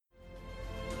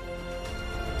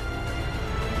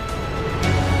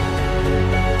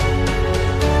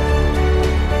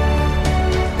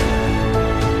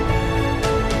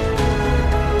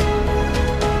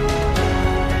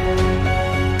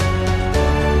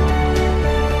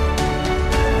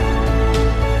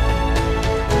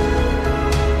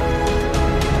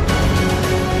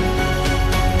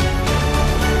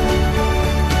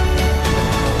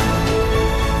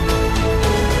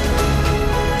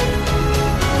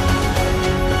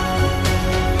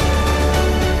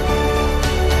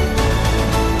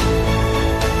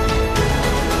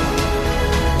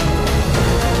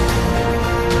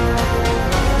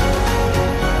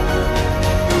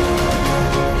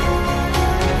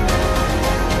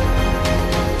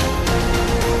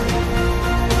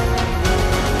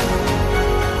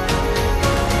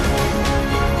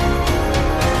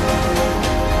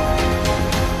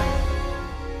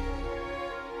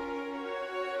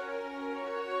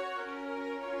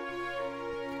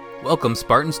Welcome,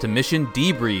 Spartans, to Mission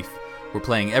Debrief. We're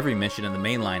playing every mission in the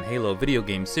mainline Halo video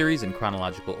game series in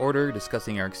chronological order,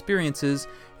 discussing our experiences,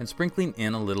 and sprinkling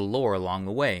in a little lore along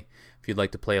the way. If you'd like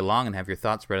to play along and have your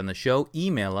thoughts read on the show,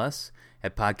 email us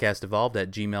at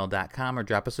podcastevolved@gmail.com or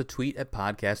drop us a tweet at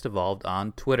podcastevolved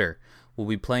on Twitter. We'll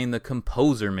be playing the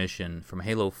Composer mission from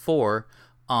Halo 4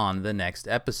 on the next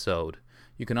episode.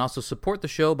 You can also support the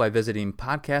show by visiting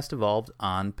Podcast Evolved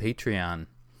on Patreon.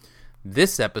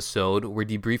 This episode, we're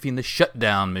debriefing the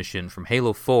Shutdown mission from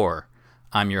Halo 4.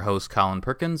 I'm your host, Colin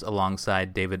Perkins,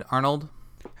 alongside David Arnold.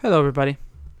 Hello, everybody.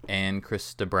 And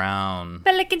Krista Brown.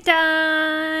 Pelican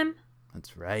time!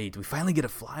 That's right. We finally get to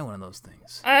fly one of those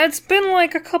things. It's been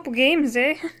like a couple games,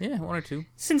 eh? Yeah, one or two.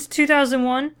 Since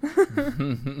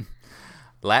 2001.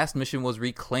 Last mission was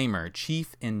Reclaimer.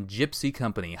 Chief and Gypsy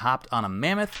Company hopped on a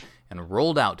mammoth and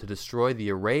rolled out to destroy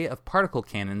the array of particle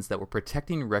cannons that were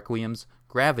protecting Requiem's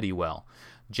gravity well.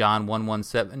 John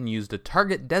 117 used a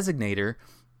target designator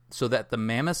so that the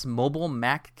mammoth's mobile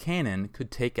MAC cannon could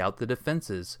take out the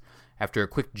defenses. After a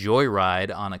quick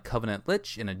joyride on a Covenant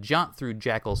Lich and a jaunt through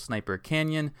Jackal Sniper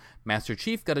Canyon, Master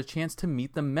Chief got a chance to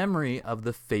meet the memory of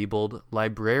the fabled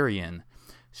librarian.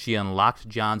 She unlocked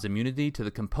John's immunity to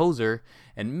the Composer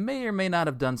and may or may not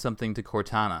have done something to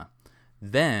Cortana.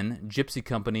 Then, Gypsy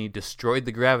Company destroyed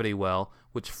the gravity well,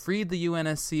 which freed the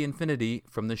UNSC Infinity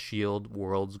from the SHIELD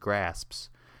world's grasps.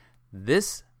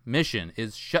 This mission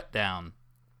is Shutdown.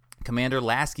 Commander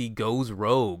Lasky goes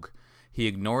rogue. He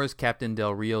ignores Captain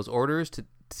Del Rio's orders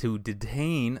to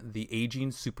detain the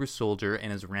aging super soldier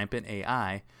and his rampant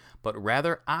AI, but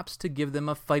rather opts to give them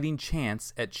a fighting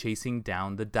chance at chasing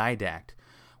down the Didact.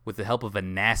 With the help of a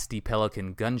nasty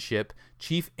Pelican gunship,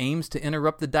 Chief aims to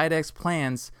interrupt the Didact's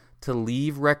plans to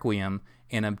leave Requiem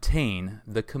and obtain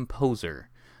the Composer.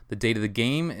 The date of the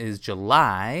game is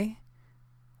July.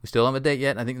 We still don't have a date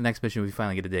yet. I think the next mission we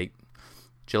finally get a date.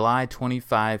 July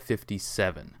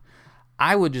 2557.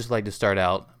 I would just like to start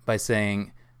out by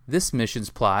saying this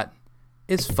mission's plot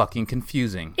is fucking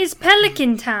confusing. It's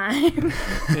Pelican time.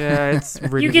 Yeah, it's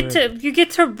really you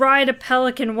get to ride a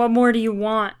pelican. What more do you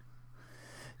want?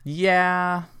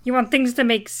 Yeah. You want things to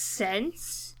make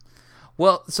sense?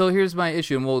 Well, so here's my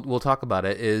issue, and we'll talk about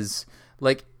it. Is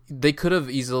like they could have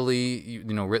easily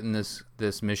written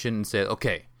this mission and said,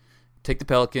 okay, take the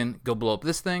Pelican, go blow up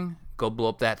this thing, go blow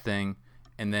up that thing,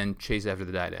 and then chase after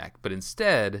the Didact. But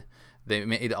instead, they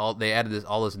added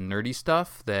all this nerdy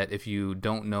stuff that if you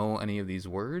don't know any of these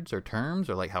words or terms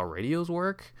or like how radios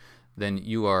work, then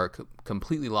you are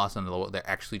completely lost on what they're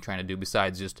actually trying to do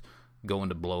besides just going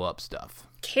to blow up stuff.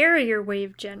 Carrier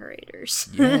wave generators.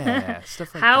 Yeah,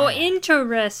 stuff like How that.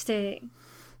 interesting.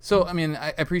 So, I mean,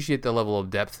 I appreciate the level of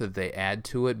depth that they add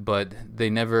to it, but they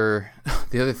never...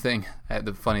 The other thing,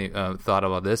 the funny thought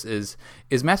about this is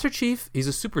Master Chief, he's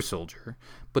a super soldier,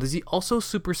 but is he also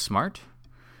super smart?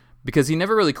 Because he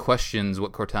never really questions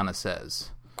what Cortana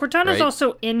says. Cortana's right?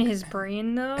 also in his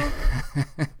brain, though.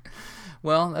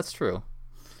 Well, that's true.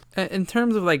 In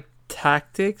terms of like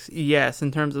tactics, yes.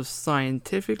 In terms of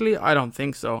scientifically, I don't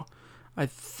think so. I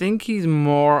think he's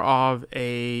more of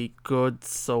a good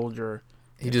soldier.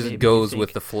 He just goes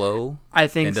with the flow. I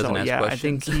think and doesn't so. ask Yeah,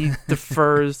 questions. I think he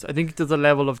defers. I think there's a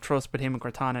level of trust with him and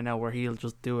Cortana now where he'll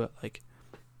just do it. Like,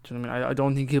 do you know what I mean? I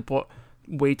don't think he'll put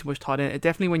way too much thought in it.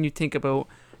 Definitely, when you think about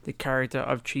the character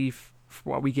of Chief,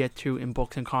 what we get to in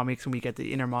books and comics, and we get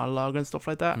the inner monologue and stuff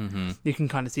like that, you can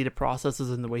kind of see the processes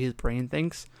and the way his brain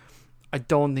thinks. I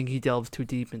don't think he delves too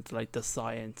deep into like the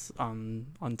science on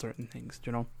certain things. Do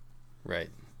you know? Right,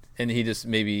 and he just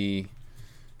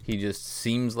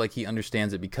seems like he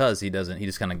understands it because he doesn't. He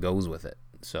just kind of goes with it.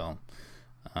 So,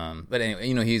 but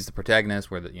anyway, he's the protagonist.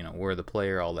 We're the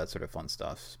player. All that sort of fun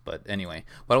stuff. But anyway,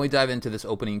 why don't we dive into this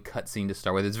opening cutscene to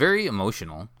start with? It's very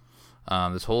emotional.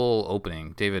 This whole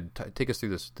opening. David, take us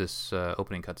through this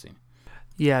opening cutscene.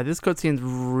 Yeah, this cutscene's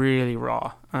really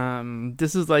raw.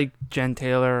 This is like Jen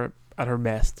Taylor at her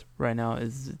best right now.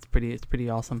 It's pretty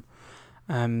awesome.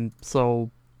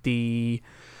 So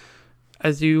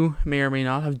as you may or may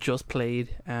not have just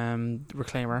played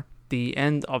Reclaimer, the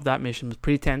end of that mission was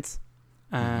pretty tense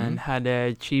and had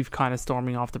a Chief kind of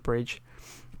storming off the bridge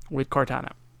with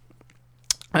Cortana.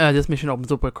 This mission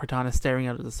opens up with Cortana staring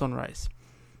out at the sunrise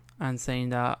and saying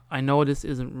that I know this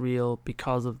isn't real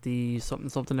because of the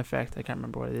something effect. I can't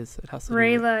remember what it is. It has to do with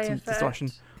Rayleigh some effect.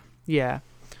 distortion. Yeah.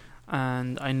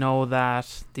 And I know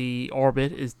that the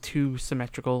orbit is too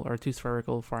symmetrical or too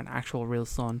spherical for an actual real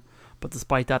sun. But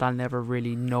despite that, I'll never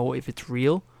really know if it's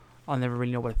real. I'll never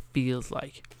really know what it feels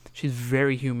like. She's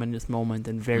very human in this moment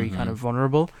and very kind of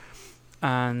vulnerable.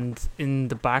 And in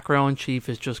the background, Chief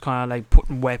is just kind of like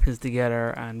putting weapons together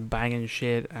and banging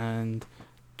shit and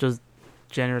just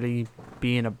generally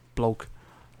being a bloke.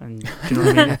 And do you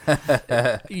know what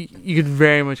I mean? You could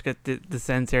very much get the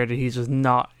sense here that he's just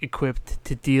not equipped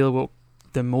to deal with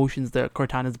the emotions that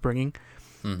Cortana's bringing.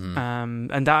 Mm-hmm.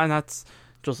 And that's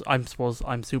just, I suppose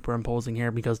I'm superimposing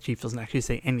here because Chief doesn't actually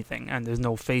say anything and there's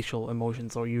no facial emotion,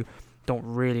 so you don't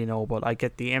really know. But I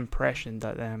get the impression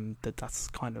that that's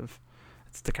kind of,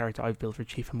 it's the character I've built for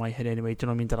Chief in my head anyway. Do you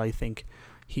know what I mean? That I think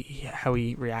how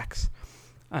he reacts,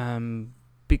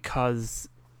 because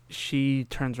she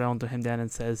turns around to him then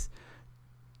and says,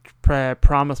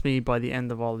 promise me by the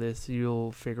end of all this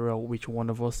you'll figure out which one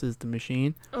of us is the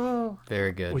machine. Oh,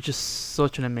 very good. Which is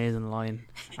such an amazing line.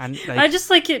 And like, I just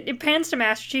like it. It pans to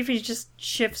Master Chief. He just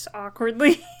shifts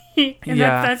awkwardly, and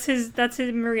Yeah. that's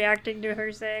him reacting to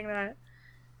her saying that.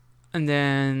 and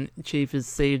then Chief is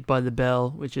saved by the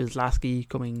bell, which is Lasky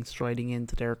coming striding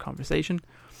into their conversation.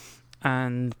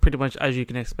 And pretty much as you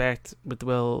can expect with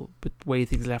the way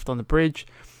things left on the bridge,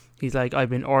 he's like, I've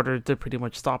been ordered to pretty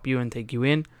much stop you and take you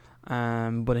in.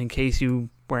 But in case you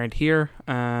weren't here,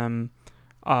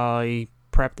 I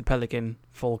prepped the Pelican,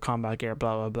 full combat gear,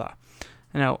 blah, blah, blah.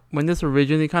 And now, when this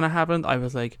originally kind of happened, I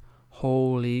was like,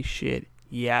 holy shit,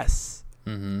 yes.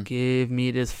 Mm-hmm. Give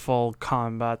me this full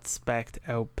combat spec'd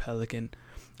out Pelican.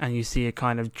 And you see it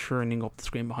kind of churning up the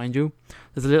screen behind you.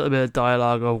 There's a little bit of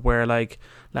dialogue of where like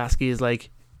Lasky is like,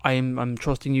 I'm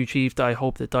trusting you, Chief. I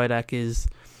hope that Didac is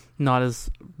not as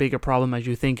big a problem as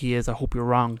you think he is. I hope you're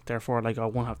wrong. Therefore, like, I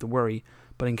won't have to worry.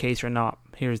 But in case you're not,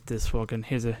 here's this fucking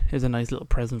here's a nice little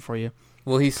present for you.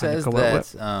 Well, he Kinda says go out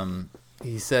with. that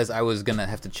he says I was gonna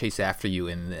have to chase after you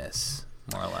in this,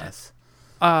 more or less.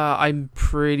 I'm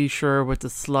pretty sure with the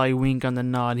sly wink on the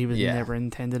nod, he was Yeah. never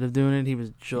intended of doing it. He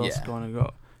was just Yeah. going to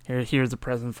go, here's a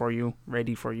present for you,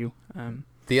 ready for you.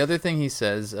 The other thing he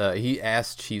says, he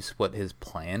asks Chiefs what his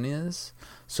plan is.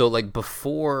 So, like,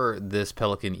 before this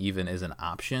Pelican even is an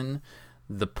option,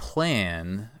 the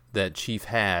plan that Chief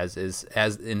has is,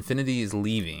 as Infinity is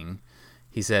leaving,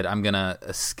 he said, I'm going to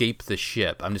escape the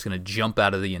ship. I'm just going to jump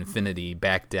out of the Infinity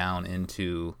back down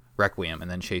into Requiem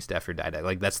and then chased after Didac.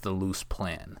 Like, that's the loose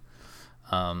plan.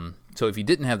 So if he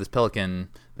didn't have this Pelican,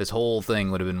 this whole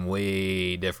thing would have been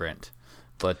way different.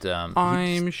 But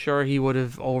I'm sure he would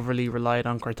have overly relied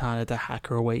on Cortana to hack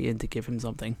her way in to give him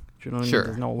something. Do you know what Sure, I mean?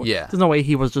 There's no, yeah. There's no way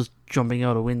he was just jumping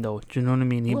out a window. Do you know what I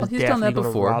mean? He Well, was he's done that definitely going to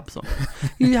before. rob something.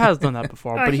 He has done that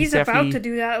before, but He's definitely about to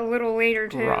do that a little later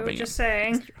too. robbing Just him.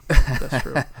 saying. That's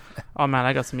true. Oh man,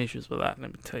 I got some issues with that.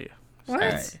 Let me tell you. What? All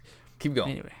right, keep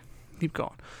going. Anyway, keep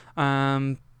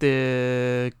going.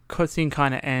 The cutscene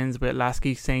kind of ends with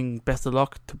Lasky saying best of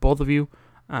luck to both of you.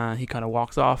 He kind of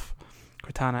walks off.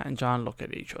 Cortana and John look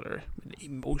at each other with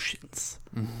emotions.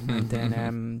 And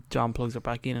then John plugs her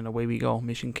back in and away we go.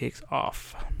 Mission kicks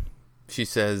off. She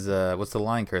says, what's the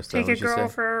line, Krista? Take a What'd she girl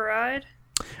say? for a ride.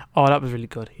 Oh, that was really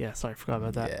good. Yeah, sorry, forgot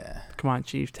about that. Yeah. Come on,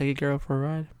 Chief, take a girl for a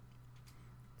ride.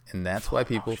 And that's why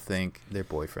people think they're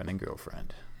boyfriend and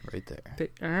girlfriend. Right there. They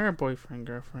are boyfriend,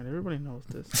 girlfriend. Everybody knows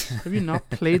this. Have you not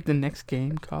played the next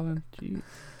game, Colin? Jeez.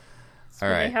 So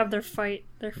All they right. have their fight.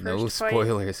 Their first No fight.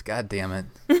 spoilers. God damn it.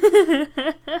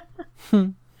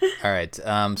 All right.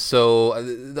 So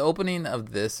the opening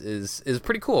of this is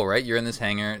pretty cool, right? You're in this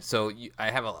hangar. So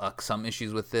I have some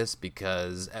issues with this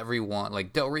because everyone,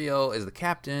 like Del Rio is the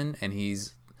captain, and he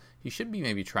should be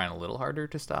maybe trying a little harder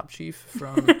to stop Chief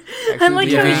from I actually like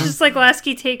how leaving. he's just like,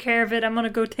 Lasky, take care of it. I'm gonna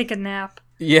go take a nap.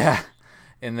 Yeah.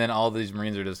 And then all these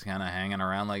Marines are just kind of hanging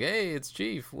around like, hey, it's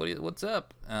Chief. What's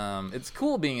up? It's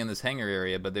cool being in this hangar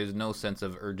area, but there's no sense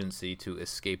of urgency to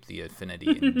escape the Infinity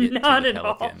and get Not to the at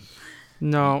all. Pelican.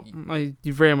 No,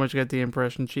 you very much get the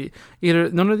impression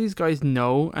either none of these guys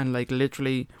know, and like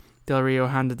literally Del Rio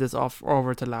handed this off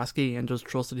over to Lasky and just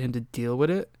trusted him to deal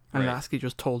with it, and Right. Lasky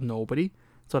just told nobody,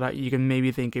 so that you can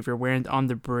maybe think if you're wearing on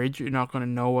the bridge, you're not going to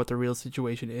know what the real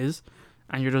situation is,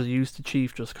 and you're just used to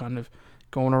Chief just kind of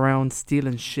going around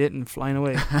stealing shit and flying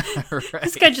away. Right.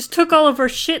 This guy just took all of our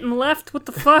shit and left. What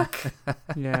the fuck?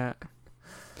 Yeah.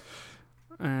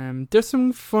 There's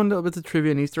some fun little bits of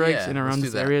trivia and Easter eggs Yeah, in let's around do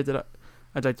this that. area that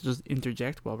I'd like to just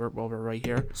interject while we're right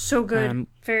here. So good. Um,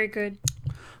 Very good.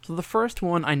 So the first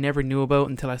one I never knew about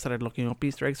until I started looking up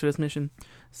Easter eggs for this mission.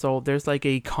 So there's like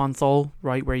a console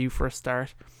right where you first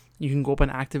start. You can go up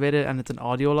and activate it, and it's an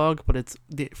audio log, but it's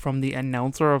from the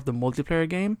announcer of the multiplayer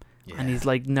game, and he's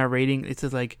like narrating. It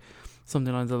says like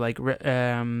something on the like.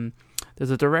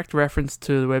 There's a direct reference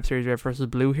to the web series Red vs.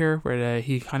 Blue here, where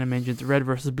he kind of mentions Red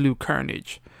vs. Blue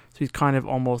Carnage. So he's kind of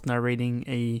almost narrating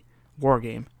a war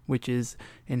game, which is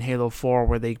in Halo 4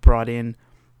 where they brought in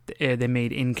they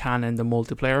made in canon the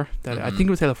multiplayer that I Mhm. think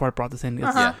it was Halo 4 that brought this in.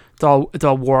 It's, Uh-huh. it's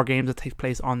all war games that take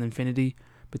place on Infinity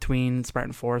between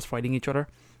Spartan Force fighting each other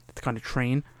to kind of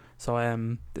train. So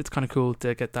it's kind of cool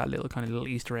to get that little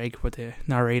Easter egg with the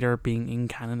narrator being in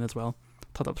canon as well.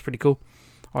 Thought that was pretty cool,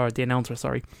 or the announcer,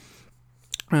 sorry.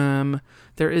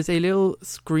 There is a little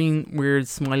screen weird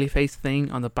smiley face thing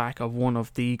on the back of one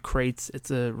of the crates. It's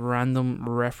a random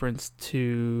reference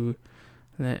to.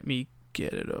 Let me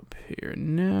get it up here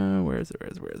now. Where is it?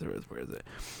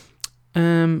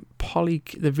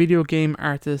 The video game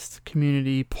artist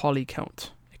community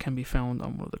Polycount. It can be found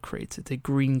on one of the crates. It's a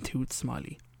green tooth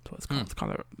smiley. So it's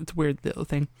kind of it's a weird little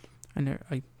thing. And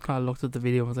I kind of looked at the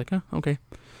video and was like, oh, okay.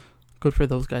 Good for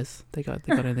those guys. They got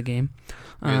in the game.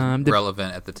 It was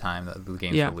relevant at the time that the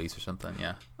game's release or something,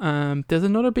 yeah. There's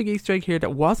another big Easter egg here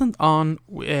that wasn't on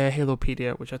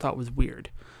Halopedia, which I thought was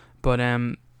weird. But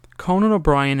Conan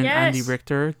O'Brien and Andy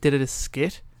Richter did a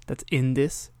skit that's in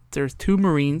this. There's two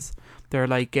Marines. They're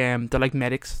like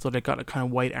medics, so they got a kind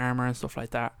of white armor and stuff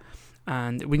like that.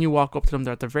 And when you walk up to them,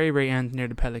 they're at the very, very end near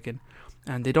the Pelican.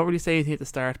 And they don't really say anything at the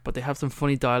start, but they have some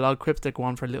funny dialogue quips that go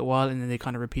on for a little while, and then they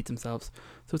kind of repeat themselves.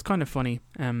 So it's kind of funny.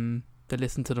 They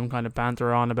listen to them kind of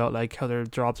banter on about like how their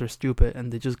jobs are stupid,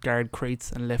 and they just guard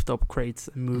crates and lift up crates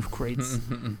and move crates.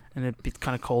 And it's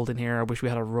kind of cold in here. I wish we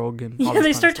had a rug. And all Yeah, this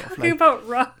they kind start of stuff. talking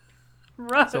about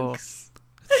rugs. So it's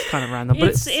kind of random, but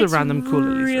it's a random cool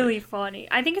little Easter egg. really funny.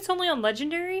 I think it's only on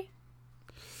Legendary.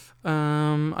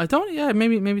 I don't. Yeah,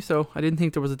 maybe so. I didn't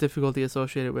think there was a difficulty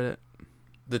associated with it.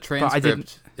 The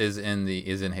transcript is in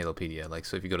Halopedia. Like,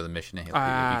 so if you go to the mission in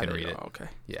Halopedia, you can read it. Okay.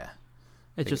 Yeah.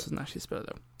 It just doesn't actually spell it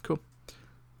out. Cool.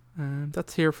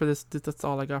 That's here for this. That's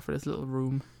all I got for this little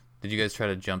room. Did you guys try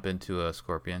to jump into a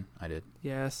Scorpion? I did.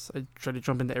 Yes, I tried to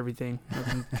jump into everything.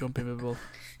 Nothing jumpable.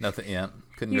 Nothing. Yeah.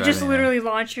 Couldn't. You drive just anything. literally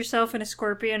launch yourself in a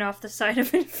scorpion off the side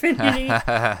of Infinity.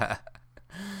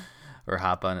 Or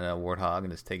hop on a warthog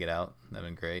and just take it out. That'd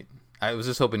been great. I was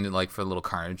just hoping to for a little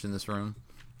carnage in this room,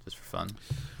 just for fun.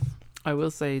 I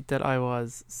will say that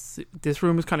this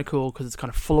room is kind of cool because it's kind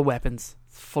of full of weapons,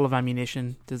 full of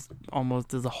ammunition. There's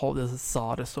a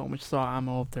saw. There's so much saw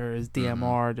ammo. There's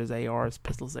DMR. There's ARs,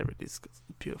 pistols. Everything's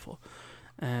beautiful.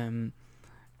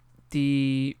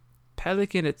 The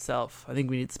Pelican itself, I think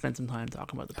we need to spend some time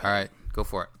talking about the Pelican. All right, go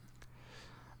for it.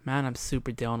 Man, I'm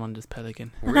super down on this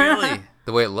Pelican. Really?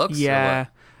 The way it looks? Yeah,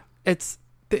 it's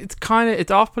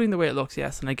off-putting the way it looks,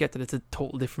 yes, and I get that it's a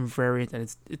total different variant and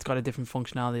it's got a different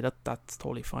functionality. That's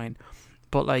totally fine,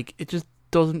 but like it just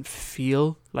doesn't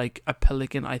feel like a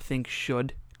Pelican I think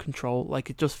should control.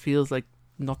 Like it just feels like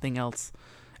nothing else.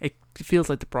 It feels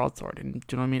like the broadsword, and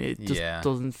do you know what I mean? It just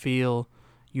doesn't feel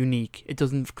unique. It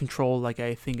doesn't control like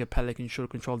I think a Pelican should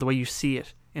control. The way you see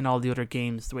it in all the other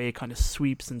games, the way it kind of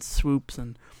sweeps and swoops,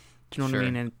 and do you know what I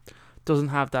mean? And it doesn't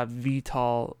have that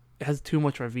VTOL. It has too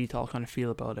much of a VTOL kind of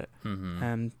feel about it.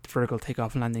 Vertical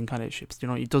takeoff and landing kind of ships. You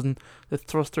know, it doesn't. The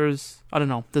thrusters. I don't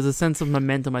know. There's a sense of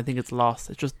momentum. I think it's lost.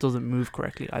 It just doesn't move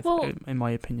correctly. In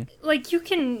my opinion. Like you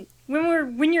can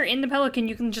when you're in the Pelican,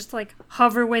 you can just like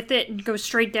hover with it and go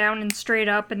straight down and straight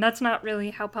up, and that's not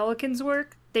really how Pelicans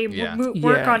work. They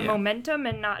work on momentum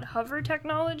and not hover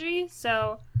technology.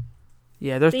 So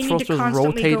yeah, their they thrusters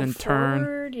rotate and turn.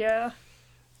 Forward. Yeah.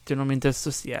 Do you know what I mean? There's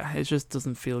just it just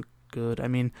doesn't feel good. I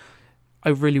mean, I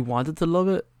really wanted to love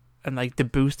it, and like the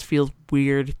boost feels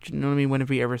weird. Do you know what I mean? When have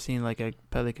we ever seen like a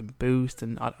Pelican boost?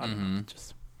 And I don't know,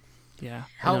 just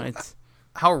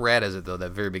how rad is it though?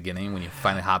 That very beginning when you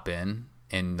finally hop in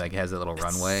and like it has that little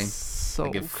runway. So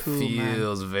like, it cool,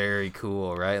 feels man. very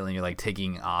cool, right? And you're like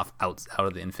taking off out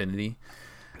of the Infinity.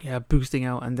 Yeah, boosting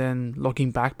out and then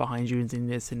looking back behind you and seeing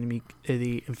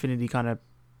the Infinity kind of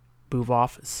move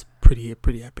off is pretty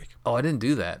epic. Oh, I didn't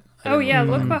do that.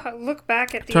 Look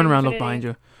back at the turn around, Infinity. look behind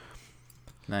you.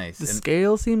 Nice. The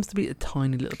scale seems to be a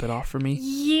tiny little bit off for me.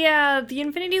 Yeah, the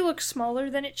Infinity looks smaller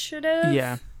than it should have.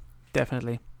 Yeah,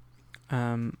 definitely.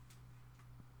 And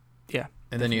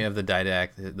then you have the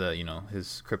Didact,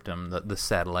 his Cryptum, the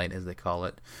satellite as they call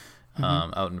it,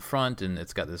 out in front, and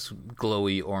it's got this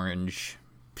glowy orange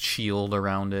shield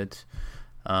around it.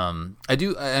 I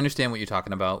understand what you're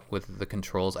talking about with the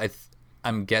controls.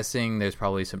 I'm guessing there's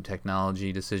probably some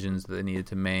technology decisions that they needed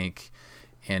to make,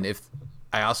 and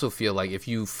I also feel like if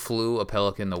you flew a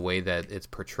Pelican the way that it's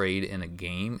portrayed in a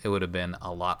game, it would have been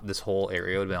this whole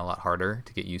area would have been a lot harder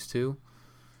to get used to.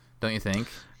 Don't you think?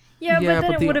 Yeah, but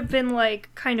then it would have been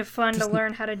like kind of fun to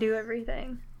learn how to do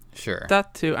everything. Sure.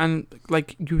 That too, and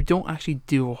like you don't actually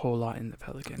do a whole lot in the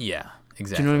Pelican. Yeah,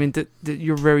 exactly. Do you know what I mean?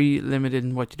 You're very limited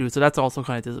in what you do, so that's also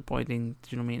kind of disappointing. Do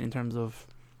you know what I mean? In terms of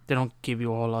they don't give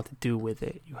you a whole lot to do with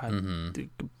it. You have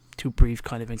two brief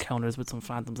kind of encounters with some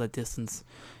phantoms at distance.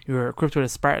 You were equipped with a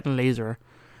Spartan laser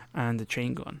and a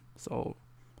chain gun. So,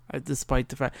 despite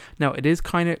the fact... Now, it is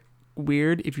kind of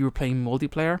weird if you were playing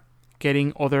multiplayer.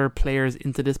 Getting other players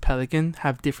into this Pelican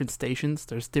have different stations.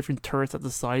 There's different turrets at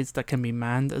the sides that can be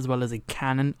manned, as well as a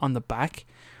cannon on the back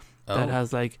that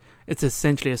has like... It's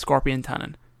essentially a Scorpion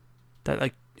cannon. That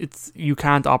like you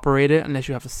can't operate it unless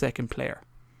you have a second player.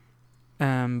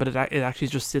 But it actually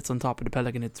just sits on top of the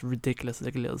Pelican. It's ridiculous,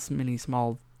 like a little mini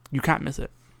small. You can't miss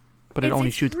it, but it only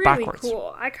shoots really backwards.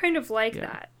 Cool. I kind of like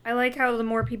that. I like how the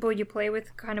more people you play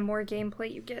with, kind of more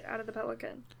gameplay you get out of the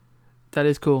Pelican. That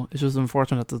is cool. It's just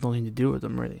unfortunate that there's nothing to do with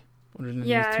them really, other than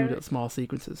these two little small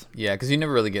sequences. Yeah, because you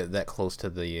never really get that close to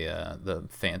the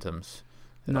Phantoms.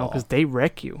 No, because they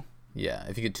wreck you. Yeah,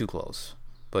 if you get too close.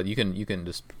 But you can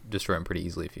just destroy them pretty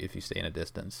easily if you stay in a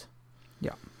distance.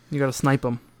 Yeah, you gotta snipe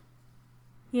them.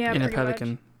 Yeah, in a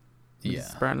Pelican. Yeah,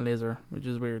 Spartan laser, which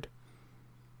is weird.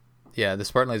 Yeah, the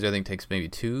Spartan laser I think takes maybe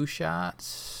 2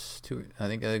 shots. I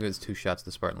think it was 2 shots.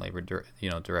 The Spartan laser,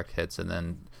 direct hits, and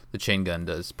then the chain gun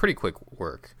does pretty quick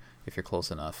work if you're close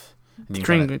enough. The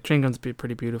chain gun's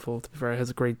pretty beautiful. To be fair, it has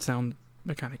a great sound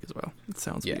mechanic as well. It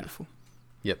sounds beautiful.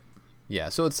 Yep. Yeah,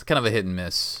 so it's kind of a hit and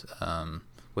miss.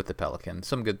 With the Pelican,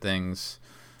 some good things,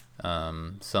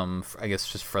 some I guess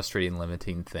just frustrating,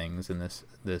 limiting things in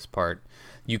this part.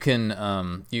 You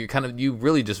can you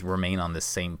really just remain on the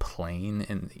same plane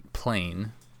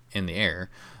in the air.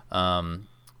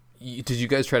 Did you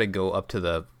guys try to go up to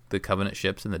the Covenant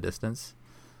ships in the distance?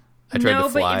 I tried to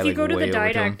fly, but if you go to the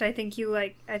Didact, I think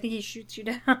he shoots you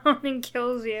down and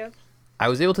kills you. I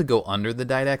was able to go under the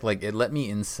Didact. Like, it let me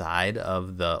inside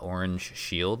of the orange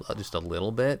shield just a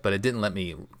little bit, but it didn't let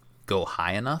me go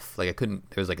high enough. Like, I couldn't...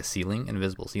 There was like a ceiling,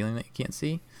 invisible ceiling that you can't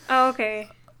see. Oh, okay.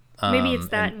 Maybe it's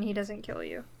that and he doesn't kill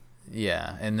you.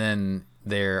 Yeah, and then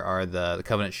there are the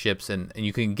Covenant ships, and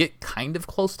you can get kind of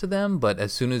close to them, but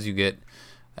as soon as you get,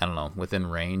 I don't know, within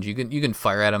range, you can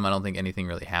fire at them. I don't think anything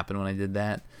really happened when I did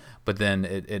that. But then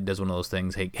it does one of those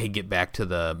things. Hey, get back to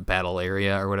the battle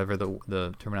area or whatever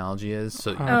the terminology is.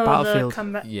 So battlefield.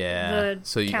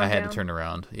 I had to turn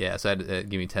around. Yeah, so I had to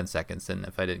give me 10 seconds, and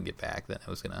if I didn't get back, then it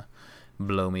was gonna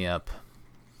blow me up.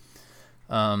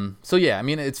 So yeah, I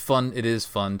mean it's fun. It is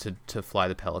fun to fly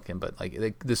the Pelican, but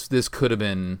like this could have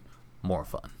been more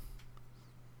fun.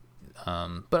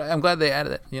 But I'm glad they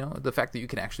added it. The fact that you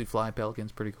can actually fly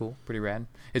Pelicans, pretty cool, pretty rad.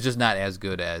 It's just not as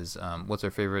good as what's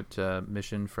our favorite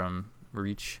mission from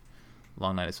Reach,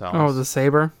 Long Night of Solace. Oh, the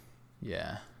Saber.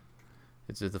 Yeah,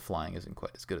 it's just the flying isn't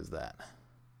quite as good as that.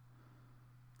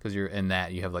 Because you're in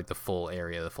that, you have like the full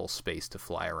area, the full space to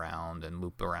fly around and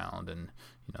loop around, and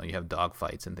you have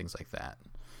dogfights and things like that.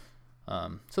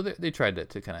 So they tried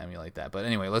to kind of emulate that. But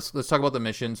anyway, let's talk about the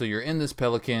mission. So you're in this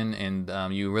Pelican,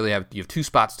 and you have 2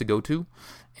 spots to go to,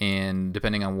 and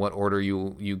depending on what order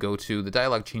you go to, the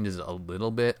dialogue changes a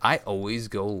little bit. I always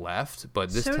go left, but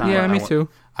this time me too.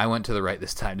 I went to the right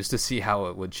this time just to see how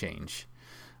it would change.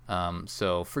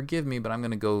 So forgive me, but I'm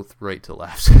going to go right to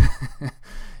left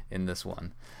in this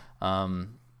one.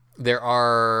 There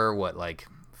are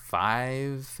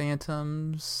 5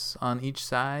 phantoms on each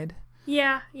side.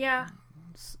 Yeah.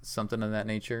 Something of that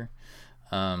nature.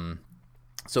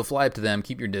 So fly up to them,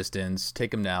 keep your distance,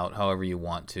 take them out however you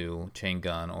want to, chain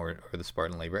gun or the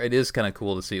Spartan laser. It is kind of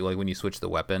cool to see, like when you switch the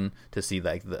weapon, to see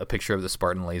like a picture of the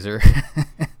Spartan laser.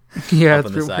 Yeah, up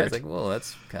on the side. It's like, well,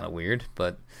 that's kind of weird,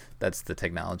 but that's the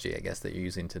technology, I guess, that you're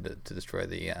using to destroy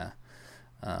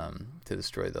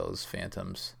those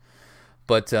phantoms.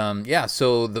 But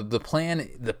so the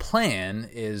plan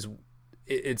is.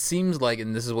 It seems like,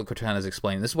 and this is what Cortana's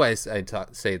explaining, this is why I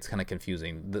say it's kind of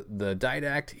confusing. The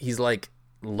Didact, he's like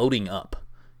loading up.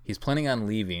 He's planning on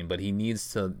leaving, but he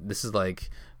needs to. This is like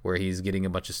where he's getting a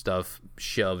bunch of stuff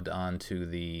shoved onto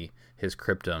his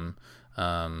cryptum,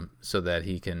 so that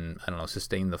he can, I don't know,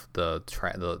 sustain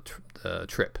the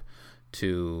trip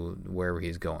to wherever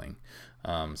he's going.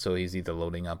 So he's either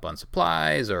loading up on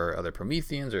supplies or other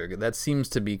Prometheans, or that seems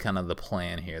to be kind of the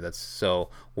plan here.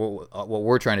 What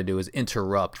we're trying to do is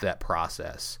interrupt that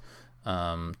process,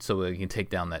 so we can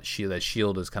take down that shield. That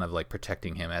shield is kind of like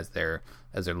protecting him as they're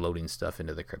loading stuff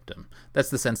into the cryptum. That's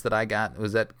the sense that I got.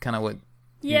 Was that kind of what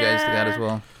you guys got as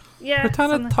well? Yeah.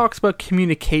 Cortana talks about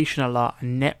communication a lot,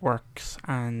 and networks,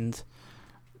 and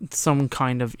some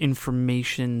kind of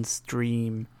information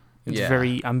stream. It's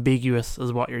very ambiguous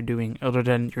as what you're doing, other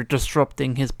than you're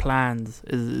disrupting his plans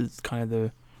is kind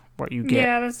of what you get.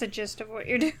 Yeah, that's the gist of what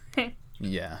you're doing.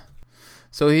 Yeah.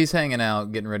 So he's hanging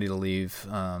out, getting ready to leave,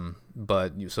 so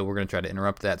we're going to try to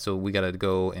interrupt that. So we got to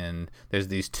go, and there's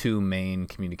these 2 main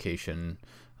communication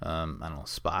I don't know,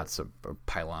 spots or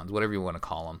pylons, whatever you want to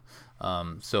call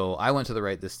them. So I went to the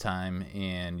right this time,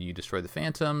 and you destroy the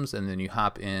phantoms, and then you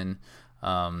hop in.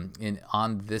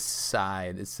 On this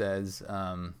side, it says,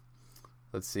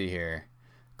 let's see here.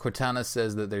 Cortana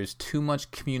says that there's too much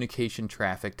communication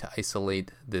traffic to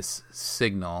isolate this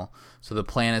signal. So the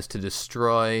plan is to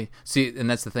destroy. See, and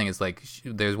that's the thing. It's like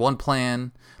there's one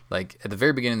plan. Like at the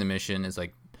very beginning of the mission, is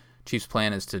like Chief's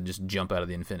plan is to just jump out of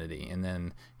the Infinity, and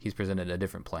then he's presented a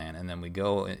different plan, and then we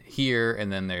go here,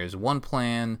 and then there's one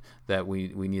plan that we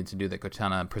need to do that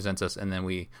Cortana presents us, and then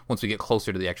once we get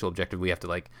closer to the actual objective, we have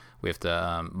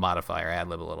to modify or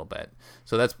ad-lib a little bit.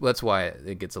 So that's why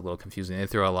it gets a little confusing. They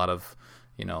throw a lot of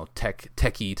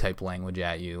techie type language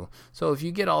at you. So if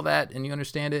you get all that and you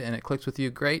understand it and it clicks with you,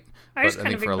 great. I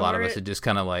think for a lot of us, it just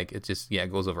kind of like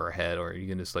it goes over our head, or you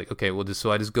can just like, okay,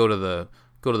 I just go to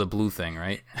the blue thing,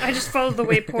 right? I just followed the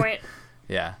waypoint.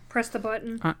 Yeah. Press the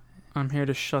button. I'm here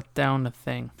to shut down the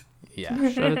thing.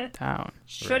 Yeah. Shut it down.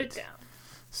 Shut it down.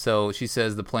 So she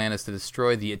says the plan is to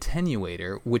destroy the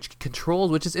attenuator, which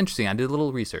is interesting. I did a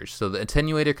little research. So the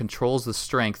attenuator controls the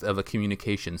strength of a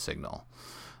communication signal.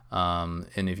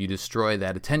 And if you destroy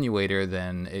that attenuator,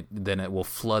 then it will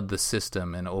flood the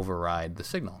system and override the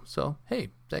signal. So, hey,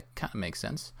 that kind of makes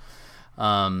sense.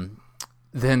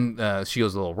 Then she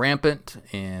goes a little rampant,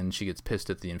 and she gets pissed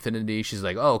at the Infinity. She's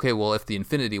like, oh, okay, well, if the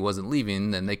Infinity wasn't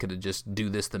leaving, then they could have just do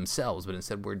this themselves, but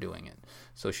instead we're doing it.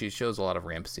 So she shows a lot of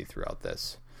rampancy throughout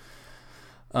this.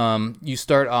 You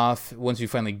start off, once you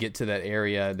finally get to that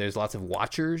area, there's lots of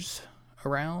Watchers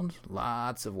around.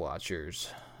 Lots of Watchers.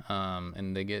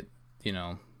 And they get,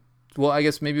 well, I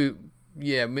guess maybe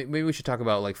we should talk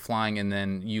about like flying, and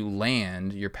then you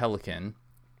land your Pelican,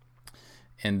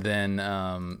 and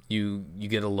then you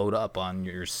get to load up on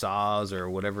your saws or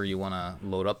whatever you want to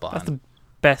load up on. That's the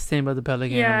best thing about the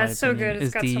Pelican. Yeah, it's so good.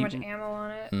 It's got so much ammo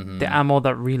on it. Mm-hmm. The ammo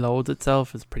that reloads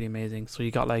itself is pretty amazing. So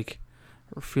you got like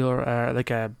like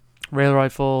a rail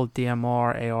rifle,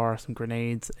 DMR, AR, some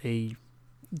grenades, a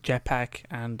jetpack,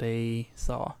 and a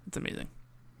saw. It's amazing.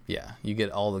 Yeah, you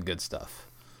get all the good stuff,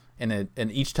 and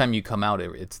each time you come out,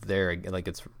 it's there, like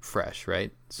it's fresh,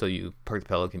 right? So you park the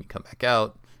Pelican, you come back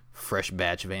out, fresh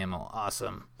batch of ammo,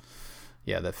 awesome.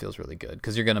 Yeah, that feels really good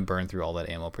because you're gonna burn through all that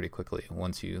ammo pretty quickly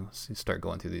once you start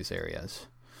going through these areas.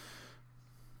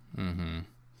 Mm-hmm.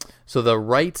 So the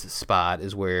right spot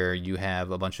is where you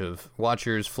have a bunch of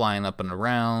Watchers flying up and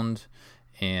around,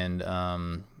 and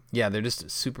they're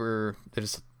just super.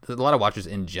 There's a lot of Watchers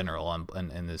in general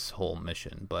in this whole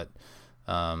mission, but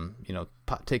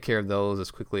take care of those as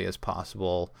quickly as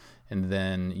possible, and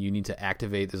then you need to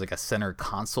activate. There's like a center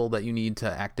console that you need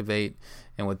to activate,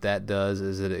 and what that does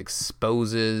is it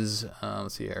exposes.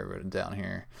 Let's see, I wrote it down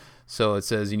here. So it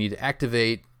says you need to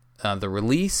activate the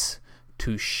release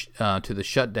to the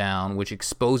shutdown, which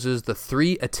exposes the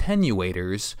 3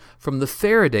 attenuators from the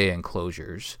Faraday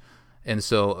enclosures. And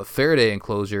so a Faraday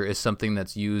enclosure is something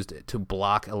that's used to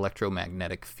block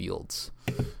electromagnetic fields.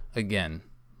 Again,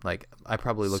 like I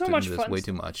probably looked into this way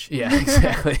too much. Yeah,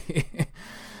 exactly.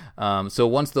 So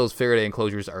once those Faraday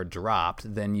enclosures are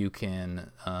dropped, then you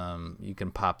can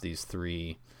pop these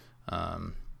 3,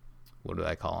 what do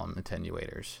I call them,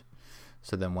 attenuators.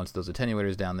 So then once those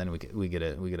attenuators down, then we get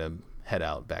a head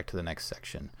out back to the next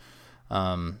section.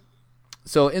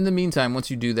 So in the meantime,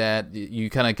 once you do that, you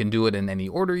kind of can do it in any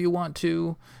order you want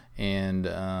to, and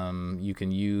you can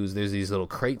there's these little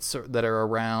crates that are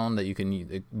around that you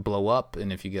can blow up,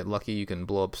 and if you get lucky, you can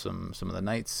blow up some of the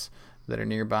knights that are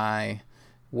nearby.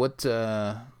 What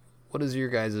is your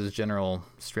guys' general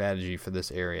strategy for this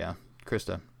area,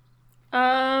 Krista?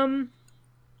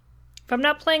 If I'm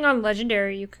not playing on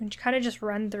Legendary, you can kind of just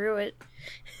run through it.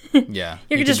 Yeah.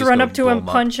 You can just run up to him,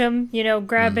 punch him,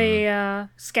 grab a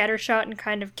scatter shot and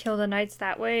kind of kill the knights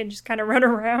that way and just kind of run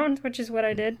around, which is what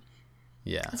I did.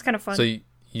 Yeah. It's kind of fun. So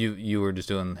you were just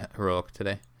doing heroic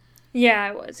today? Yeah,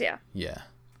 I was, yeah. Yeah.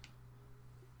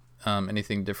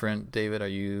 Anything different, David? Are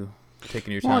you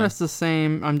taking your time? Well, it's the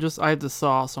same. I have the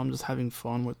saw, so I'm just having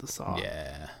fun with the saw.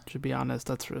 Yeah. To be honest,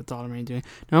 that's all I'm really doing.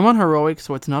 Now I'm on heroic,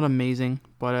 so it's not amazing,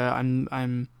 but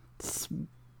I'm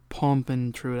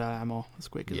pumping through that ammo as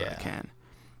quick as I can.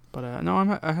 But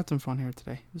no, I had some fun here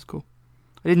today. It was cool.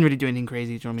 I didn't really do anything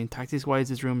crazy. Do you know what I mean? Tactics wise,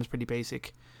 this room is pretty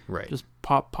basic. Right. Just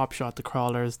pop shot the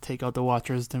crawlers, take out the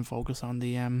Watchers, then focus on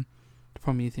the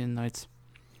Promethean Knights.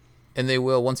 And they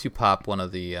will, once you pop one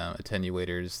of the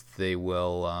attenuators, they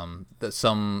will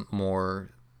some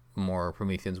more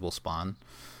Prometheans will spawn.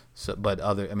 So, but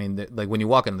like when you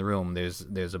walk in the room,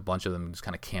 there's a bunch of them just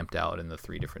kind of camped out in the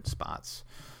 3 different spots,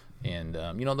 and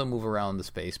they'll move around the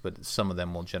space, but some of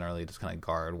them will generally just kind of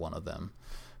guard one of them.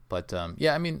 But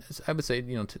yeah, I mean, I would say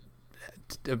to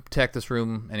attack this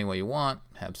room any way you want,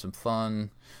 have some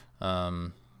fun.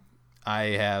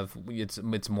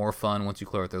 It's more fun once you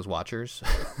clear out those watchers.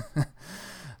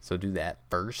 So do that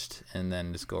first, and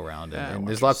then just go around. And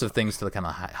there's lots of things to kind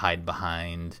of hide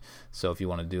behind. So if you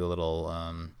want to do a little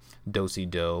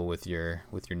do-si-do with your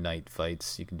night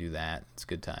fights, you can do that. It's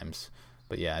good times.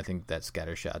 But yeah, I think that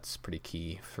scatter shot's pretty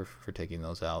key for taking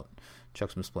those out. Chuck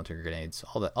some splinter grenades,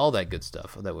 all that good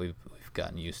stuff that we've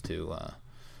gotten used to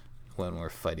when we're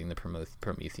fighting the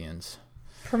Prometheans.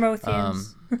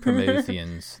 Prometheans.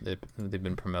 They've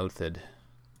been promoted.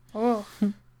 Oh.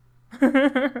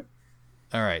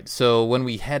 All right. So when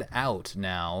we head out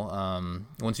now,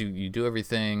 once you do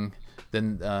everything,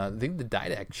 then I think the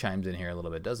Didact chimes in here a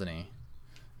little bit, doesn't he?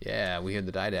 Yeah, we hear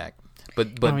the Didact.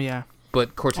 But oh yeah.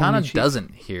 But Cortana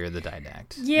doesn't hear the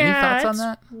Didact. Yeah, any thoughts on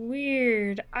that?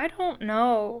 Weird. I don't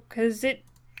know, because it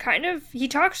kind of he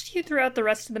talks to you throughout the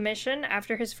rest of the mission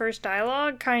after his first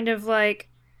dialogue, kind of like,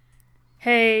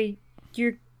 "Hey,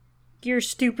 you're a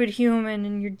stupid human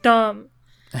and you're dumb,"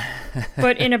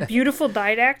 but in a beautiful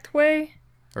Didact way.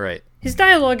 Right. His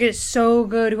dialogue is so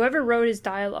good. Whoever wrote his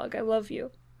dialogue, I love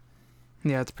you.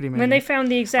 Yeah, it's pretty amazing. When they found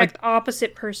the exact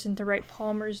opposite person to write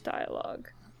Palmer's dialogue.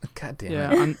 God damn it.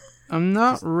 Yeah, I'm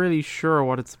not really sure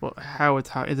what it's about. How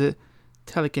is it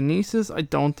telekinesis? I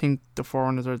don't think the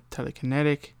Forerunners are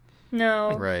telekinetic.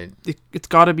 No. Right. It's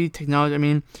got to be technology. I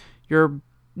mean, you're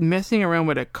messing around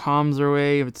with a comms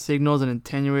array with signals and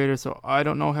attenuators, so I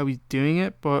don't know how he's doing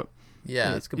it, but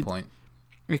yeah, that's a good point.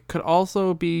 It could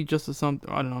also be just something.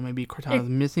 I don't know. Maybe Cortana's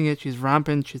missing it. She's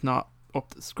rampant. She's not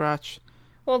up to scratch.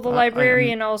 Well, the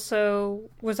librarian also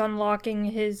was unlocking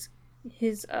his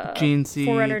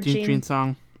Forerunner gene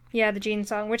song. Yeah, the gene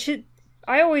song, which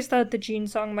I always thought the gene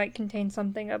song might contain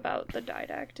something about the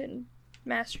Didact and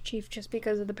Master Chief, just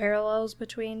because of the parallels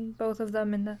between both of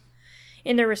them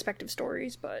in their respective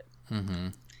stories. But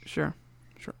sure,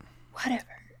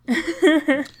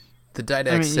 whatever. The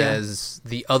Didact says,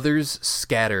 the others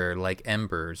scatter like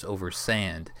embers over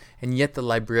sand, and yet the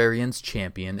librarian's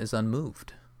champion is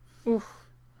unmoved. Oof.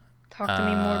 Talk to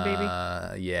me more,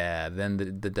 baby. Yeah, then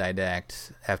the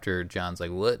Didact, after John's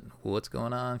like, what's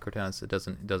going on?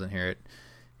 Cortana doesn't hear it.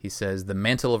 He says, the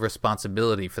mantle of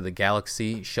responsibility for the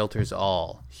galaxy shelters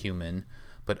all human,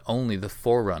 but only the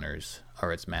Forerunners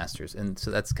are its masters. And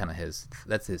so that's kind of his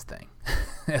thing,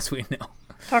 as we know.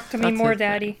 Talk to me more,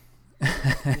 Daddy.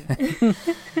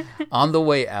 On the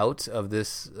way out of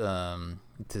this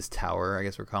tower, I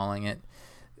guess we're calling it,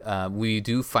 we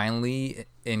do finally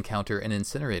encounter an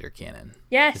incinerator cannon.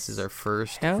 Yes, this is our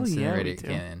first incinerator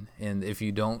cannon. And if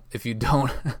you don't,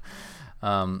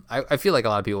 I feel like a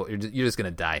lot of people, you're just gonna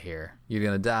die here. You're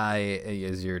gonna die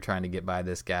as you're trying to get by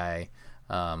this guy,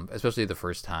 especially the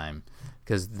first time,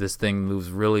 because this thing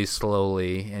moves really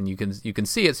slowly, and you can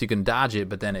see it, so you can dodge it,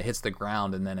 but then it hits the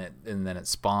ground, and then it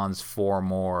spawns 4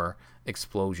 more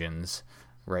explosions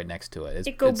right next to it.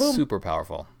 It's super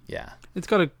powerful. Yeah, it's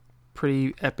got a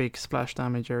pretty epic splash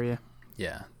damage area.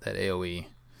 Yeah, that AoE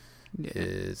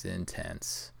is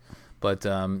intense. But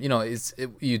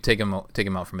you take him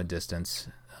out from a distance,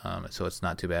 so it's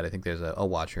not too bad. I think there's a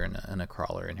watcher and a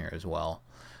crawler in here as well.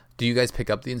 Do you guys pick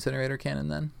up the incinerator cannon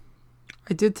then?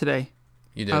 I did today.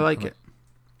 You did. I like it.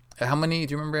 How many?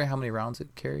 Do you remember how many rounds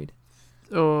it carried?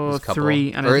 Oh,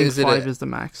 3, and I think 5 is the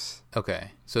max.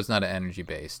 Okay, so it's not an energy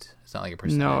based. It's not like a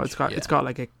percentage. No, it's got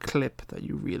like a clip that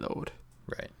you reload.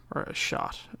 Right. Or a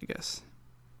shot, I guess.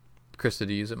 Krista,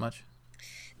 do you use it much?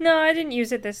 No, I didn't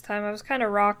use it this time. I was kind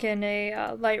of rocking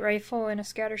a light rifle and a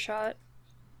scatter shot.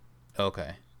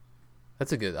 Okay.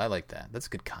 I like that. That's a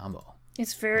good combo.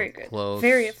 It's very good. Close,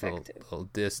 very effective. Little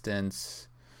distance.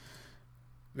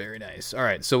 Very nice. All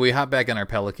right, so we hop back on our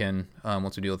Pelican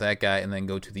once we deal with that guy, and then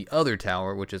go to the other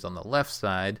tower, which is on the left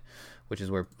side, which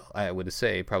is where I would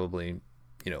say probably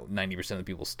 90% of the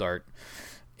people start.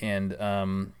 And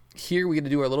here we get to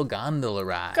do our little gondola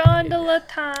ride. Gondola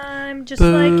time, just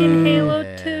like in Halo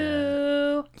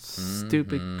 2.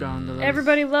 Stupid gondola.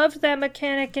 Everybody loved that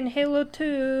mechanic in Halo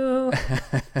 2.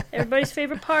 Everybody's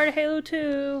favorite part of Halo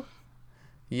 2.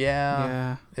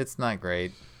 Yeah. It's not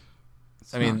great.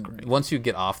 I mean, once you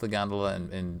get off the gondola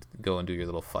and go and do your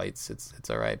little fights, it's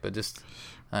all right. But just,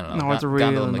 I don't know. No, it's really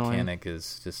gondola annoying. Mechanic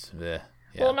is just, yeah.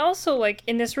 Well, and also, like,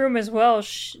 in this room as well,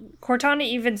 Cortana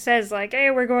even says, like,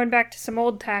 hey, we're going back to some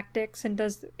old tactics,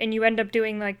 and you end up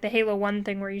doing, like, the Halo 1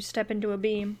 thing where you step into a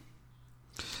beam.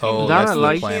 Oh, that's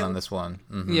the plan on this one.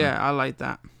 Mm-hmm. Yeah, I like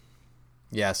that.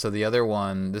 Yeah, so the other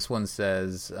one, this one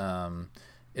says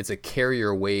it's a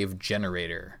carrier wave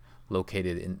generator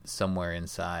located somewhere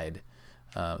inside,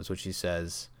 is what she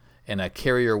says. And a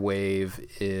carrier wave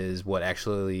is what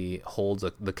actually holds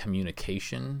the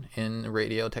communication in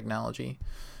radio technology.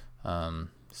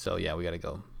 So yeah, we got to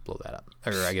go blow that up,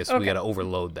 or I guess we got to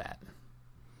overload that.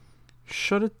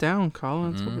 Shut it down,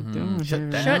 Colin. That's what we're doing. Shut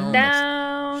down.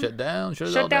 Shut down. Shut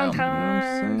Shut down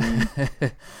time.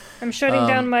 I'm shutting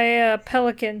down my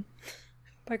Pelican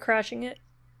by crashing it.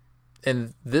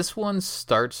 And this one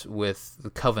starts with the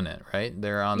Covenant, right?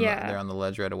 They're on the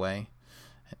ledge right away.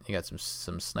 You got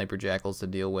some sniper jackals to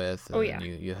deal with. And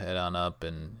you head on up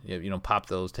and pop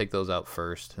those, take those out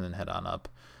first, and then head on up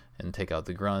and take out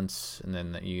the grunts, and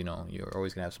then you're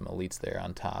always gonna have some elites there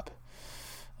on top.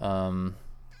 But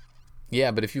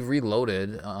if you've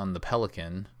reloaded on the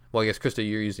Pelican, well, I guess Krista,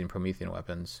 you're using Promethean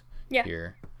weapons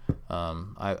here.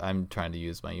 I'm trying to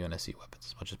use my UNSC weapons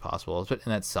as much as possible, and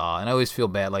that saw. And I always feel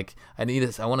bad, like I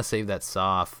want to save that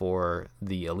saw for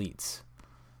the elites.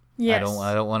 Yes.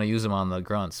 I don't want to use them on the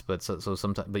grunts, but so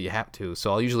sometimes, but you have to.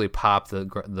 So I'll usually pop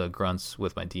the grunts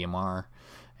with my DMR,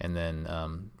 and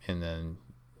then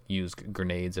use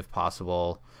grenades if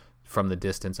possible from the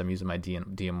distance. I'm using my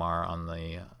DMR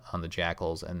on the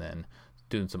jackals, and then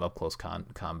doing some up close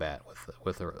combat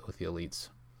with the elites.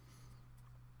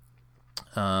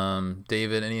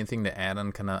 David, anything to add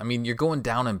on? You're going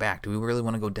down and back. Do we really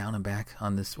want to go down and back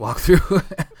on this walkthrough?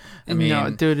 No,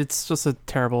 dude, it's just a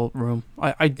terrible room.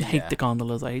 I hate the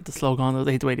gondolas. I hate the slow gondolas.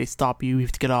 I hate the way they stop you. You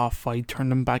have to get off, fight, turn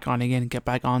them back on again, get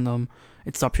back on them.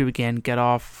 It stops you again, get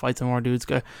off, fight some more dudes.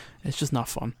 It's just not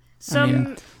fun.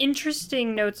 Some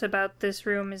interesting notes about this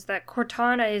room is that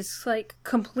Cortana is like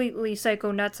completely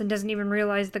psycho nuts and doesn't even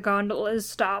realize the gondola is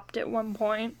stopped at one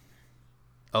point.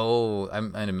 Oh, I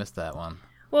might have missed that one.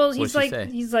 Well, he's like,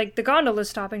 the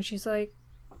gondola's stopping. She's like,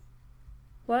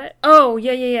 what? Oh,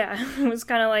 yeah. It was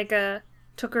kind of like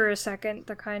took her a second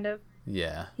to kind of.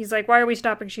 Yeah. He's like, why are we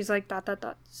stopping? She's like, ...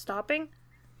 stopping?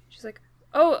 She's like,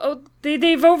 oh,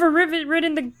 they've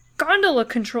overridden the gondola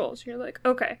controls. You're like,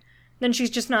 okay. Then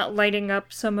she's just not lighting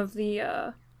up some of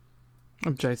the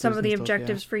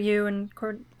objectives for you, and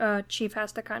Chief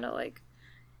has to kind of like,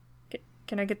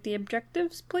 can I get the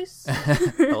objectives, please?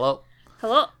 Hello.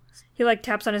 He like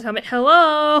taps on his helmet.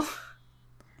 Hello.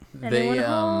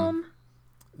 Home?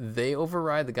 They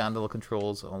override the gondola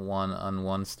controls on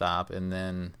one stop, and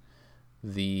then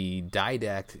the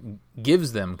Didact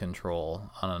gives them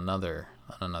control on another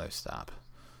stop.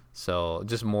 So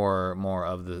just more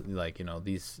of the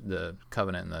the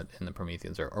Covenant and the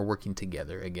Prometheans are working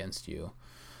together against you.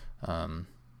 I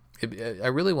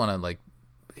really want to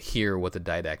hear what the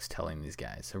Didact's telling these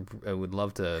guys. I would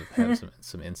love to have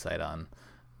some insight on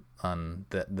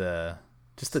the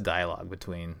just the dialogue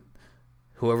between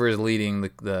whoever is leading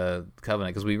the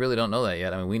Covenant, because we really don't know that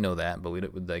yet. I mean, we know that,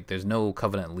 but there's no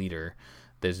Covenant leader.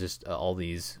 There's just all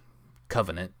these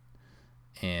Covenant,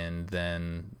 and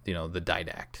then the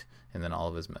Didact, and then all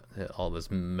of his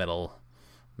metal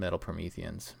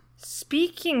Prometheans.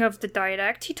 Speaking of the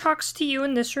Didact, he talks to you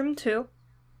in this room too.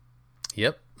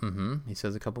 Yep. He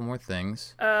says a couple more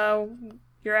things.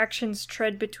 Your actions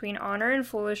tread between honor and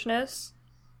foolishness.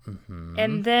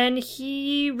 And then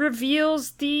he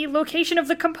reveals the location of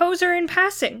the composer in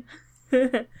passing.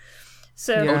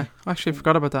 So yeah, actually, I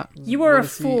forgot about that. You are a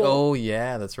fool. Oh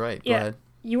yeah, that's right. Go ahead.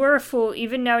 You are a fool.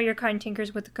 Even now, your kind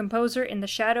tinkers with the composer in the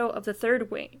shadow of the third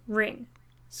ring.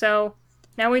 So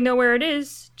now we know where it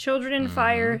is. Children in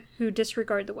fire who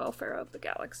disregard the welfare of the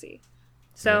galaxy.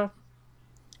 So. Yep.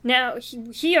 Now,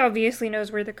 he obviously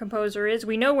knows where the composer is.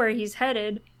 We know where he's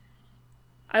headed.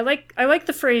 I like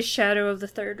the phrase shadow of the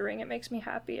third ring. It makes me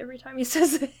happy every time he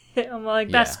says it. I'm like,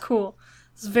 that's cool.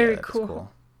 It's very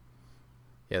cool.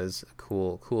 Yeah, there's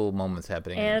cool moments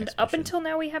happening. And up until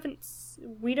now,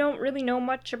 we don't really know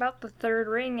much about the third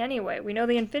ring anyway. We know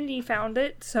the Infinity found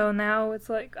it, so now it's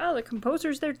like, oh, the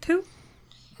composer's there too?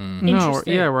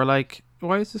 We're like,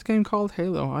 why is this game called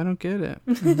Halo? I don't get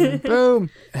it.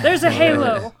 Boom. There's a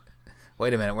Halo.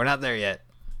 Wait a minute, we're not there yet.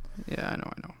 Yeah, I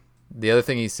know. The other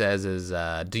thing he says is,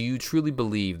 do you truly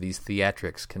believe these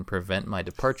theatrics can prevent my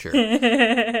departure?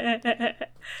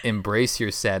 Embrace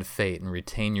your sad fate and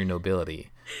retain your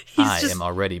nobility. I am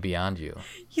already beyond you.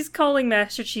 He's calling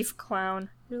Master Chief clown.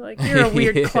 You're like, you're a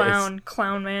weird clown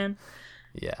man.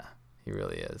 Yeah, he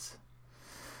really is.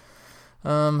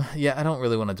 I don't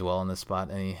really want to dwell on this spot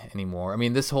anymore. I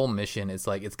mean, this whole mission, it's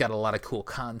got a lot of cool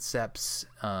concepts,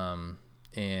 and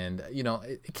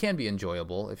it can be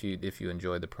enjoyable if you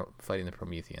enjoy fighting the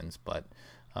Prometheans. But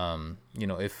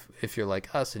if you're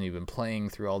like us and you've been playing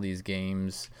through all these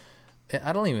games,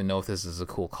 I don't even know if this is a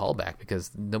cool callback,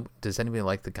 because does anybody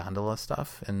like the gondola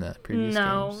stuff in the previous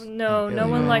games? No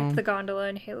one liked the gondola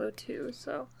in Halo 2.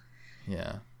 So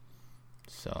yeah.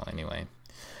 So anyway,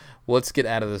 let's get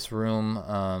out of this room,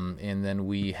 and then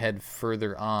we head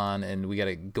further on, and we got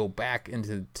to go back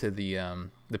into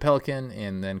the Pelican,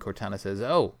 and then Cortana says,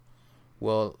 "Oh,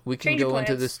 well, we can go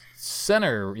into this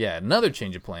center. Yeah, another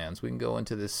change of plans. We can go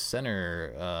into this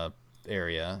center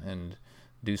area and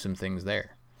do some things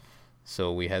there."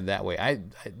 So we head that way.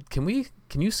 Can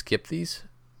you skip these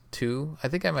two? I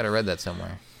think I might have read that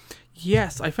somewhere.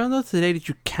 Yes, I found out today that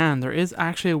you can. There is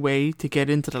actually a way to get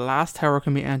into the last tower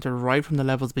can be entered right from the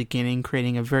level's beginning,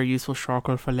 creating a very useful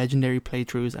shortcut for legendary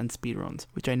playthroughs and speedruns,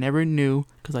 which I never knew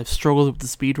because I've struggled with the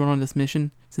speedrun on this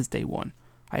mission since day one.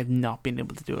 I have not been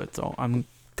able to do it, so I'm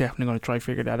definitely going to try to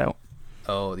figure that out.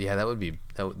 Oh, yeah,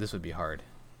 this would be hard.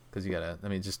 Because you gotta,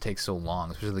 it just takes so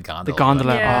long, especially the gondola. The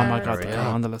gondola, oh my god, the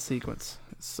gondola sequence.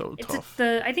 It's so tough.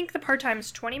 I think the part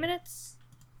time's 20 minutes?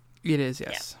 It is,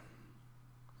 yes. Yeah.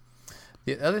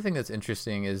 The other thing that's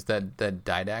interesting is that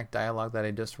Didact dialogue that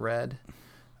I just read.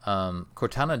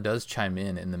 Cortana does chime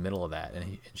in the middle of that,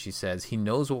 and she says, he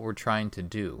knows what we're trying to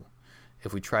do.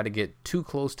 If we try to get too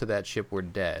close to that ship, we're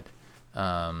dead.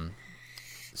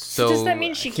 So does that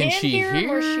mean she can hear him,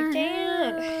 or she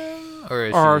can't?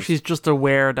 Or she's just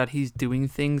aware that he's doing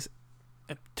things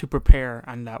to prepare,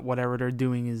 and that whatever they're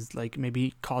doing is like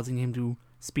maybe causing him to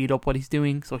speed up what he's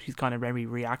doing, so she's kind of maybe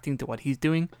reacting to what he's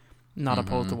doing, not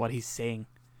opposed to what he's saying.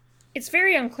 It's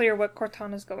very unclear what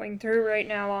Cortana's going through right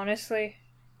now, honestly.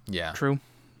 Yeah. True.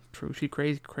 She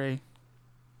crazy.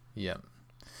 Yep.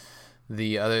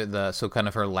 So kind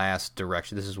of her last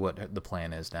direction, this is what the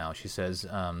plan is now. She says,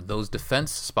 those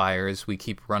defense spires we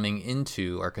keep running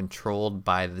into are controlled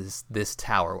by this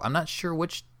tower. I'm not sure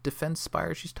which defense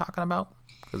spire she's talking about,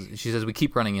 because she says we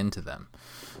keep running into them.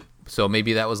 So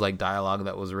maybe that was like dialogue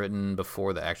that was written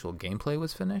before the actual gameplay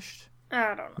was finished?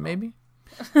 I don't know. Maybe?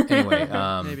 Anyway,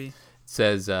 maybe. It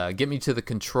says, get me to the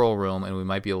control room, and we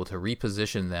might be able to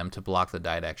reposition them to block the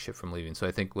Didact ship from leaving. So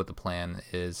I think what the plan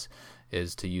is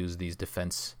to use these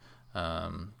defense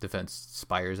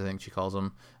spires, I think she calls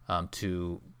them,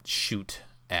 to shoot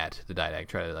at the Didact,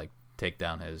 try to like take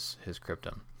down his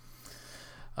cryptum.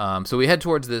 So we head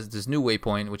towards this new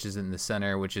waypoint, which is in the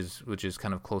center, which is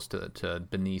kind of close to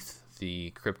beneath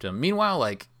the cryptum. Meanwhile,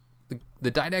 like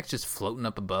the Didact's just floating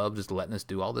up above, just letting us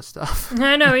do all this stuff.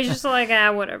 I know, he's just like,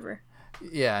 whatever.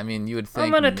 Yeah, I mean, you would think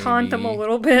I'm gonna taunt them a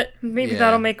little bit. Maybe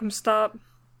that'll make them stop.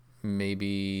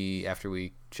 Maybe after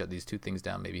we shut these two things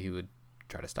down, maybe he would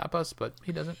try to stop us, but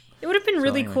he doesn't. It would have been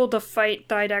really cool to fight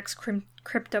Didact's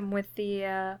cryptum with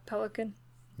the Pelican.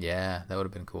 Yeah, that would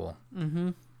have been cool.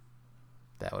 Mm-hmm.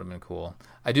 That would have been cool.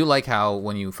 I do like how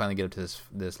when you finally get up to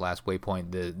this last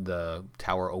waypoint, the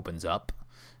tower opens up,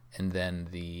 and then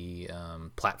the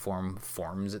platform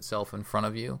forms itself in front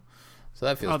of you. So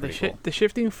that feels pretty cool. The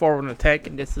shifting forward and attack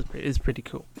in this is pretty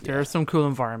cool. There are some cool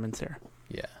environments here.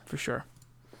 Yeah, for sure.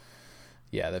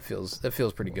 Yeah, that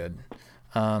feels pretty good.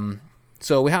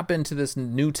 So we hop into this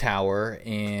new tower,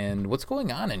 and what's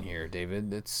going on in here,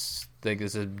 David? It's like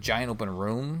there's a giant open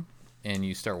room, and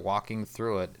you start walking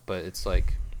through it, but it's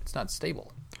like it's not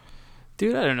stable.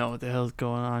 Dude, I don't know what the hell's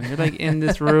going on. You're like in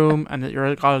this room, and you're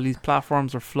like all of these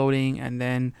platforms are floating, and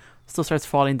then stuff starts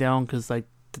falling down because like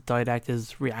the Didact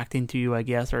is reacting to you, I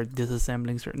guess, or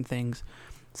disassembling certain things.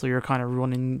 So you're kind of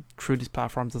running through these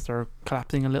platforms that are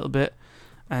collapsing a little bit.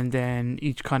 And then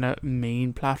each kind of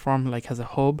main platform like has a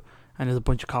hub, and there's a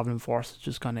bunch of Covenant forces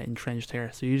just kind of entrenched here.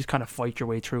 So you just kind of fight your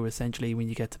way through essentially when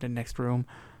you get to the next room,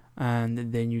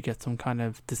 and then you get some kind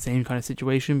of the same kind of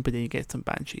situation, but then you get some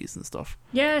banshees and stuff.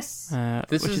 Yes,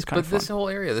 this whole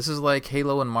area, this is like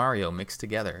Halo and Mario mixed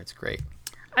together. It's great.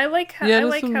 I like how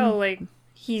like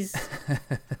he's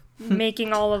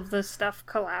making all of the stuff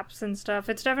collapse and stuff.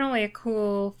 It's definitely a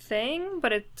cool thing,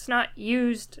 but it's not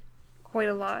used quite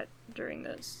a lot during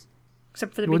this,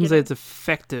 except for the beginning. I wouldn't say it's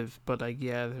effective, but like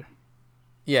yeah,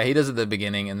 he does it at the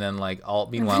beginning, and then like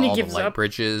meanwhile all the light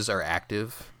bridges are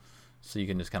active, so you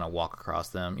can just kind of walk across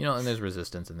them, and there's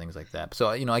resistance and things like that. So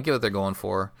I get what they're going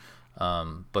for,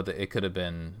 but it could have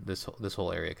been this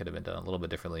whole area could have been done a little bit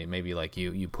differently. Maybe like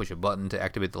you push a button to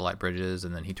activate the light bridges,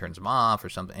 and then he turns them off or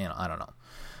something. I don't know.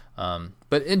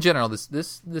 But in general,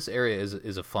 this area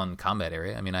is a fun combat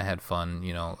area. I mean, I had fun.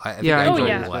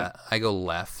 I go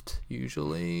left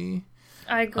usually.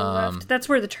 I go left. That's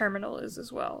where the terminal is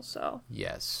as well. So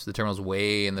yes, the terminal's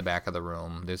way in the back of the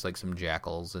room. There's like some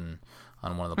jackals on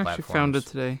one of the platforms. I actually found it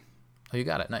today. Oh, you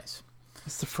got it. Nice.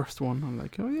 It's the first one. I'm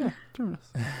like, oh yeah,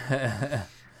 terminus.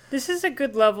 This is a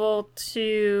good level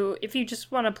to, if you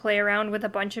just want to play around with a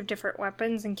bunch of different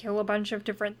weapons and kill a bunch of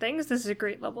different things. This is a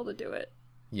great level to do it.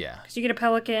 Yeah. Because you get a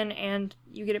Pelican and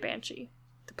you get a Banshee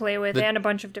to play with and a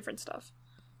bunch of different stuff.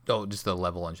 Oh, just the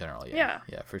level in general. Yeah,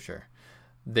 for sure.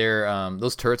 They're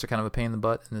those turrets are kind of a pain in the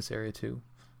butt in this area too,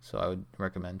 so I would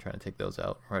recommend trying to take those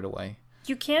out right away.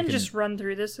 You can just run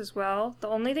through this as well. The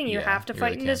only thing you have to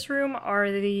fight in this room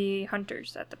are the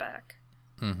hunters at the back.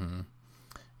 Mm-hmm.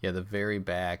 Yeah, the very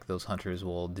back, those hunters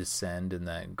will descend in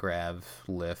that grav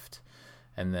lift,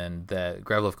 and then that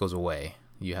grav lift goes away.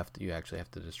 You actually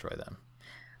have to destroy them.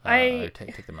 Or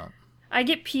take them out. I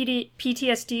get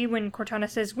PTSD when Cortana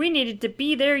says, we needed to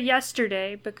be there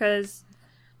yesterday, because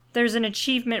there's an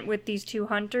achievement with these two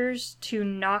hunters to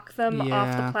knock them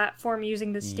off the platform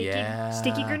using the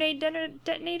sticky grenade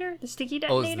detonator? The sticky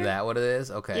detonator? Oh, is that what it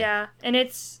is? Okay. Yeah, and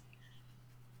it's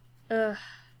got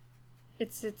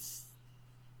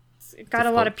difficult.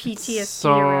 A lot of PTSD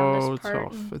around this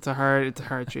part. Tough. It's a hard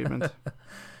achievement.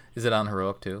 Is it on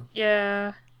heroic too?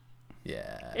 Yeah.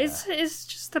 Yeah. It's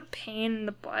just a pain in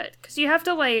the butt, because you have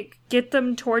to, like, get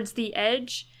them towards the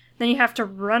edge, then you have to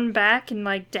run back and,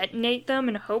 like, detonate them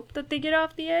and hope that they get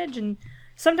off the edge, and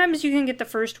sometimes you can get the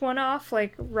first one off,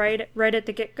 like, right at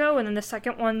the get-go, and then the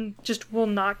second one just will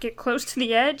not get close to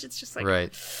the edge. It's just like,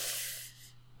 right.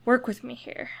 Work with me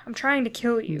here. I'm trying to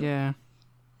kill you. Yeah.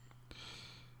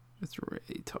 It's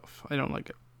really tough. I don't like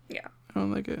it. Yeah. I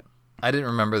don't like it. I didn't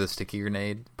remember the sticky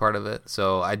grenade part of it,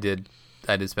 so I did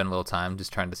spend a little time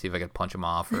just trying to see if I could punch him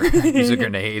off or use a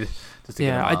grenade just to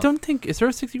get him off. I don't think... Is there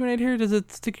a sticky grenade here? Does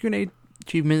it sticky grenade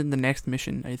achievement in the next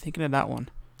mission? Are you thinking of that one?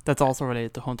 That's also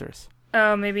related to hunters.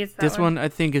 Oh, maybe it's that this one. I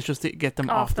think, is just to get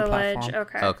them off the platform.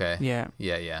 Ledge. Okay. Yeah.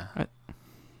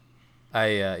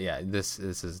 This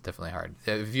is definitely hard.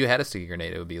 If you had a sticky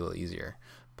grenade, it would be a little easier.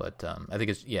 But I think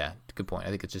it's... Yeah, good point.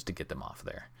 I think it's just to get them off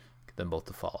there. Get them both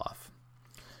to fall off.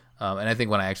 And I think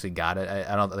when I actually got it,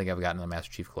 I don't think I've gotten the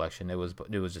Master Chief Collection. It was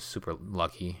just super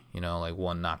lucky, like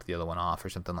one knocked the other one off or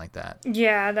something like that.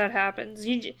 Yeah, that happens.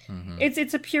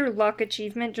 It's a pure luck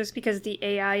achievement just because the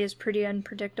AI is pretty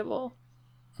unpredictable.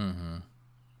 Mm-hmm.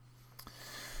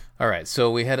 All right, so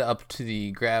we head up to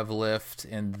the grav lift,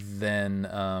 and then,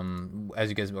 as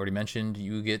you guys have already mentioned,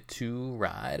 you get to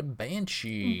ride a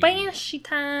Banshee. Banshee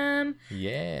time!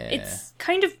 Yeah. It's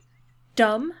kind of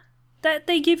dumb that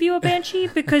they give you a Banshee,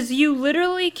 because you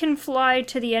literally can fly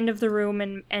to the end of the room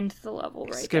and end the level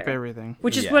right Skip there. Everything.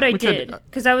 Which is what I did,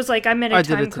 because I was like, I'm in a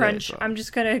time crunch. Today, I'm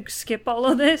just going to skip all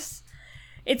of this.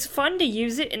 It's fun to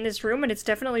use it in this room, and it's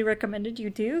definitely recommended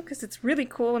you do, because it's really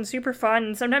cool and super fun.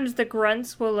 And sometimes the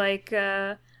grunts will, like,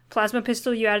 plasma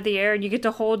pistol you out of the air, and you get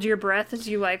to hold your breath as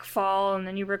you, like, fall, and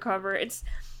then you recover. It's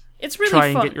really fun. Try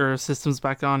and get your systems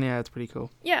back on. Yeah, it's pretty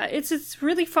cool. Yeah, it's a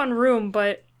really fun room,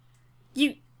 but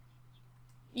you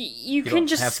can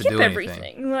just skip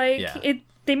everything. Like,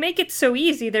 they make it so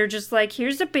easy. They're just like,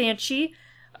 here's a Banshee.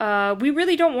 We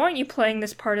really don't want you playing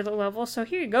this part of the level, so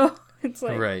here you go. It's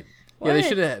like, right. What? Yeah, they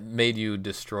should have made you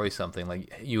destroy something.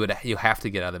 Like, you have to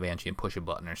get out of the Banshee and push a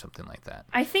button or something like that.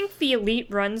 I think the Elite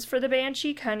runs for the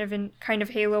Banshee, kind of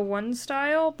Halo 1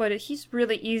 style, but he's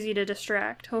really easy to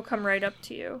distract. He'll come right up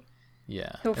to you.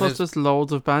 Yeah. Plus, there's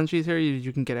loads of Banshees here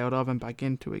you can get out of and back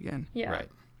into again. Yeah. Right.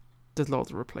 There's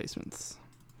loads of replacements.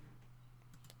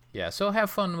 Yeah, so have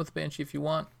fun with Banshee if you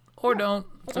want, or don't.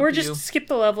 Or just skip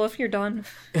the level if you're done.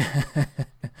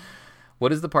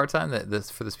 What is the part time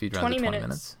for the speed run? 20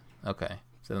 minutes. Okay,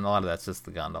 so then a lot of that's just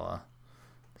the gondola.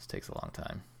 This takes a long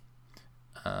time.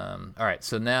 All right,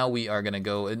 so now we are going to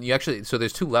go, and so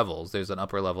there's two levels. There's an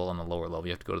upper level and a lower level.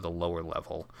 You have to go to the lower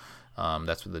level.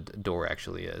 That's where the door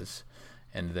actually is.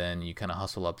 And then you kind of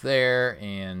hustle up there,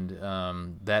 and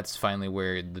that's finally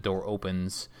where the door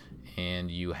opens,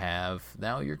 and you have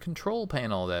now your control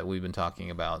panel that we've been talking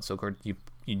about. So you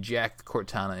jack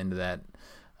Cortana into that,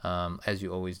 as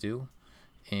you always do,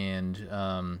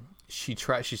 and she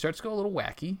starts to go a little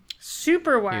wacky.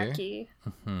 Super wacky.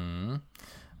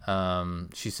 Mm-hmm.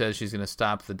 She says she's going to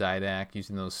stop the Didac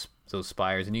using those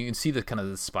spires, and you can see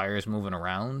the spires moving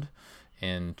around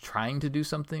and trying to do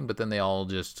something, but then they all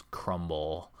just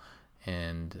crumble,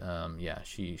 and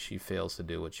she fails to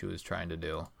do what she was trying to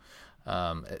do.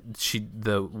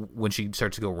 When she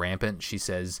starts to go rampant, she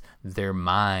says, "They're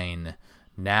mine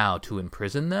now to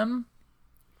imprison them."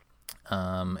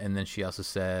 And then she also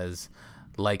says,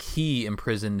 "Like he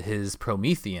imprisoned his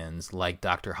Prometheans, like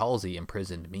Dr. Halsey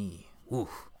imprisoned me."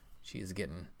 Oof, she's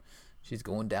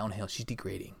going downhill. She's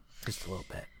degrading just a little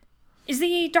bit. Is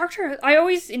the Doctor... I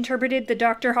always interpreted the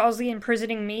Dr. Halsey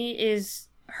imprisoning me is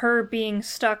her being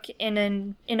stuck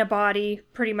in a body,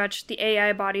 pretty much the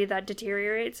AI body that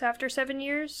deteriorates after 7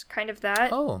 years. Kind of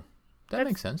that. Oh, that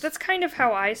makes sense. That's kind of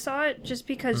how I saw it, just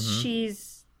because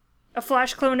she's a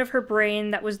flash clone of her brain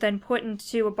that was then put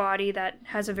into a body that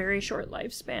has a very short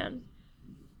lifespan.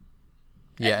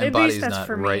 Yeah, At embodies least that's not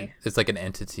for right. me. It's like an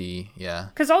entity. Yeah.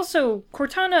 Because also,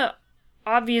 Cortana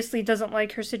obviously doesn't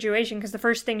like her situation because the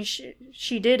first thing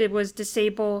she did was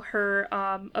disable her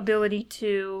ability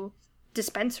to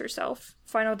dispense herself.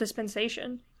 Final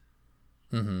dispensation.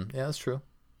 Mm-hmm. Yeah, that's true.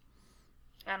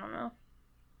 I don't know.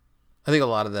 I think a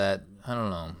lot of that, I don't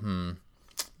know.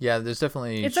 Yeah, there's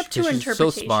definitely... It's up to she's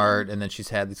interpretation. so smart, and then she's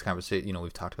had these conversations, you know,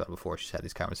 we've talked about it before, she's had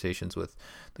these conversations with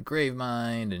the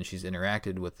Gravemind, and she's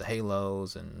interacted with the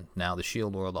Halos, and now the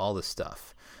Shield World, all this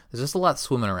stuff. There's just a lot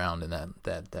swimming around in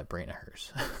that brain of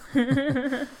hers.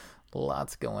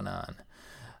 Lots going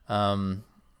on.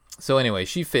 So anyway,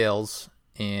 she fails,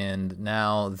 and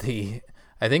now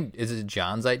I think, is it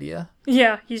John's idea?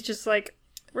 Yeah, he's just like,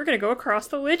 we're going to go across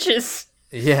the liches.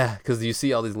 Yeah, because you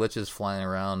see all these liches flying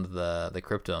around the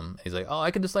cryptum. He's like, oh,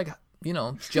 I can just like, you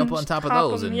know, jump on top of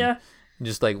those. And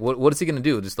just like, what is he going to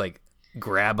do? Just like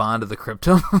grab onto the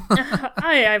cryptum?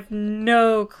 I have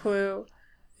no clue.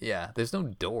 Yeah, there's no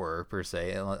door per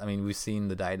se. I mean, we've seen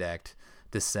the Didact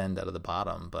descend out of the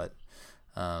bottom, but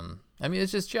I mean,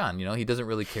 it's just John, you know, he doesn't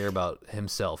really care about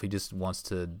himself. He just wants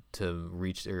to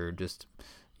reach or just,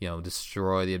 you know,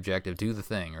 destroy the objective, do the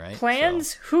thing, right? Plans?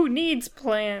 So. Who needs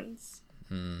plans?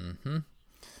 Mm-hmm.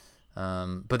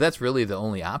 But that's really the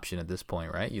only option at this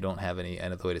point, right? You don't have any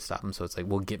other way to stop him, so it's like,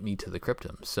 well, get me to the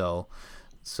cryptum. So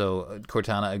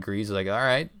Cortana agrees, like, all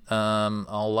right,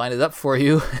 I'll line it up for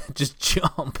you. Just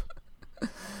jump.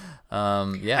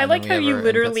 Yeah. I like how you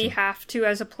literally have to,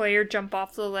 as a player, jump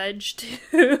off the ledge too.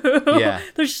 Yeah.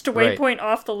 There's just a waypoint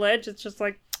off the ledge. It's just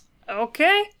like,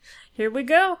 okay, here we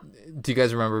go. Do you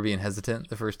guys remember being hesitant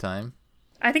the first time?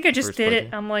 I think I just did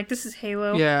it. I'm like, this is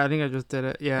Halo. Yeah, I think I just did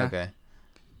it. Yeah. Okay.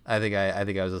 I think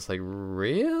I was just like,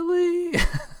 really?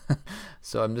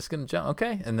 So I'm just gonna jump.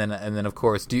 Okay. And then of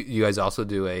course, do you guys also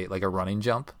do a running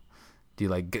jump? Do you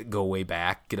like go way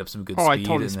back, get up some good speed, I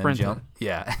totally and sprinted. then jump?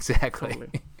 Yeah, exactly.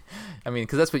 Totally. I mean,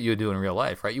 because that's what you would do in real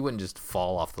life, right? You wouldn't just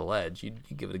fall off the ledge.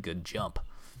 You'd give it a good jump.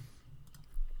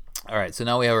 All right. So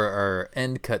now we have our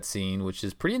end cutscene, which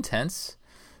is pretty intense.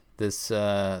 This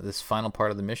final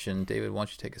part of the mission. David, why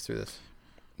don't you take us through this?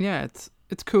 Yeah,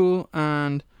 it's cool,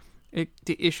 and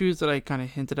the issues that I kind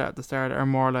of hinted at the start are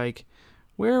more like,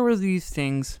 where were these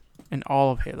things in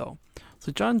all of Halo?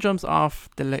 So John jumps off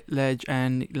the ledge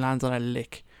and lands on a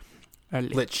lich.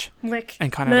 And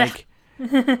kind of like...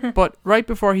 But right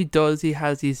before he does, he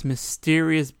has these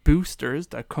mysterious boosters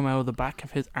that come out of the back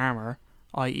of his armor,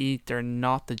 i.e. they're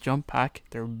not the jump pack,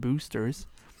 they're boosters.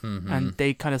 Mm-hmm. And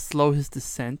they kind of slow his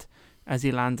descent as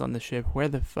he lands on the ship. Where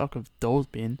the fuck have those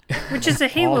been? Which is a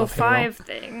Halo 5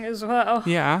 thing as well.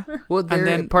 Yeah. Well,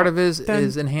 then part of his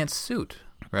enhanced suit,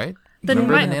 right?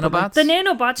 Remember the nanobots? The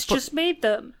nanobots just made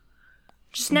them.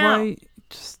 Just now.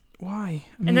 Why? I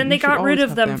mean, and then they got rid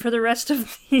of them for the rest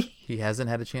of the... He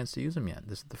hasn't had a chance to use them yet.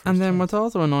 This is the first And then time. what's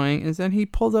also annoying is then he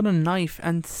pulls out a knife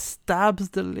and stabs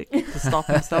the lich to stop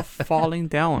himself falling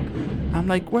down. I'm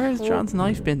like, where's John's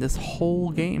knife been this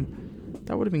whole game?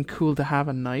 That would have been cool to have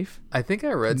a knife. I think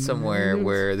I read somewhere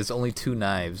where there's only 2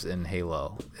 knives in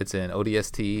Halo. It's in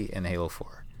ODST and Halo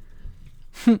 4.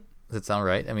 Does that sound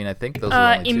right? I mean, I think those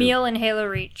are only 2. Emil and Halo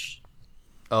Reach.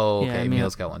 Oh, okay. Yeah,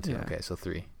 Emil's got one too. Yeah. Okay, so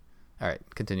 3. All right,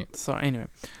 continue. So anyway,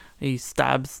 he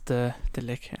stabs the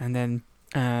lich and then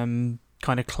kind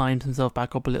of climbs himself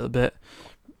back up a little bit.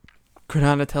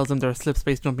 Cortana tells him they're slip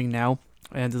space jumping now,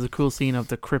 and there's a cool scene of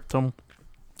the cryptum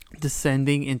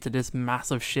descending into this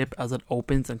massive ship as it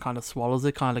opens and kind of swallows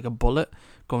it, kind of like a bullet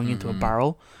going into a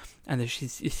barrel. And then you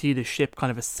see the ship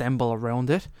kind of assemble around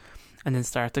it and then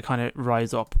start to kind of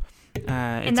rise up.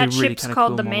 And that ship's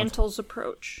called the Mantles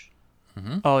Approach.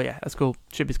 Mm-hmm. Oh yeah, that's cool.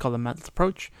 Ship is called the Mantles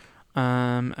Approach.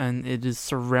 And it is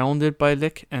surrounded by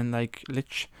lich, and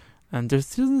and there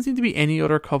doesn't seem to be any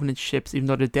other Covenant ships, even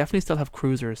though they definitely still have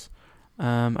cruisers.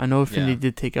 I know Affinity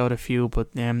did take out a few, but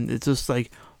it's just like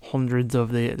hundreds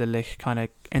of the lich kind of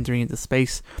entering into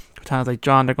space. Cortana's like,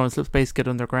 John, they're going to slip space, get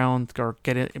underground, or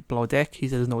get it below deck. He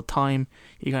says there's no time.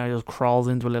 He kind of just crawls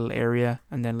into a little area,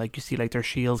 and then like you see like their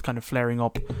shields kind of flaring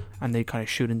up, and they kind of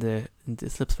shoot into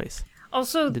slip space.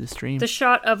 Also, the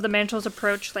shot of the Mantles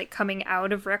Approach like coming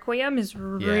out of Requiem is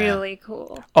really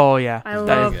cool. Oh yeah, I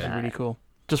love that. Really cool.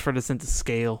 Just for the sense of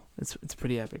scale, it's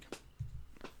pretty epic.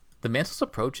 The Mantles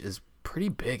Approach is pretty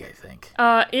big, I think.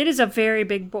 It is a very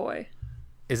big boy.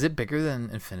 Is it bigger than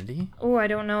Infinity? Oh, I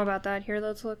don't know about that. Here,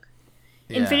 let's look.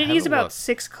 Yeah, Infinity is about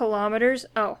 6 kilometers.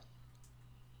 Oh.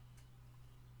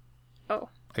 Are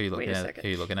you looking at it? Are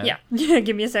you looking at it? Yeah.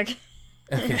 Give me a second.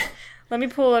 Okay. Let me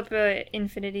pull up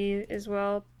Infinity as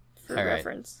well for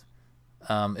reference.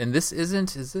 And this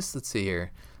isn't. Let's see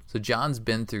here. So John's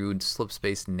been through slip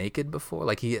space naked before?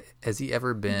 Like, has he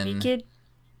ever been... Naked?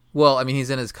 Well, I mean, he's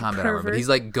in his combat armor, Pervert. but he's,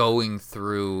 like, going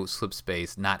through slip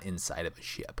space, not inside of a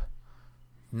ship.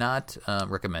 Not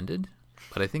recommended,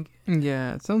 but I think...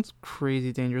 Yeah, it sounds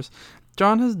crazy dangerous.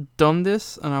 John has done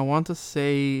this, and I want to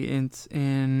say it's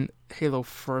in Halo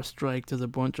First Strike. There's a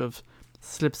bunch of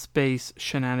slip space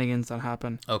shenanigans that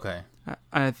happen. Okay. And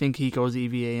I think he goes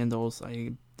EVA in those.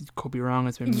 I could be wrong.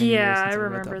 It's been many years Yeah, since I read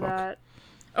remember book. that.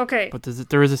 Okay. But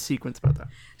there is a sequence about that.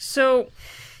 So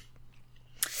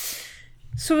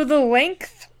the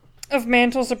length of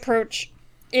Mantle's approach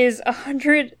is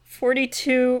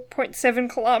 142.7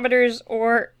 kilometers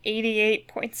or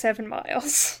 88.7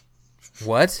 miles.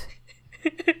 What?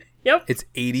 Yep. It's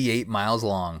 88 miles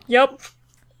long. Yep.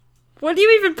 What do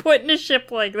you even put in a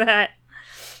ship like that?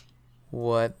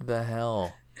 What the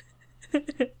hell?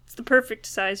 It's the perfect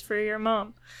size for your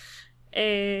mom.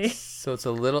 So it's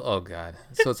a little... Oh, God.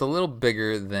 So it's a little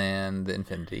bigger than the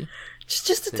Infinity.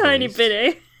 Just a tiny bit,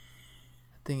 eh? That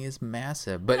thing is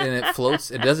massive. But and it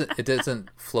floats... It doesn't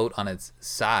float on its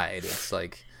side. It's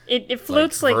like... It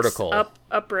floats like vertical.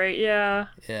 upright, yeah.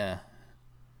 Yeah.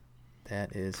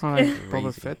 That is Kind of crazy. like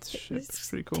Boba Fett's ship. It's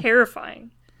pretty cool.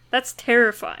 Terrifying. That's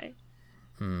terrifying.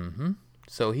 Mm-hmm.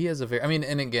 So he has a very... I mean,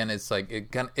 and again, it's like...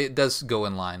 It does go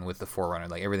in line with the Forerunner.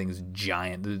 Like, everything's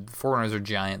giant. The Forerunners are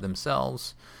giant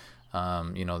themselves.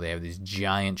 They have these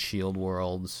giant shield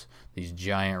worlds, these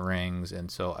giant rings,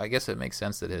 and so I guess it makes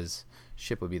sense that his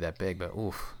ship would be that big, but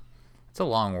oof. It's a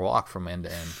long walk from end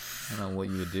to end. I don't know what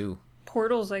you would do.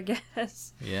 Portals, I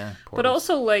guess. Yeah, portals. But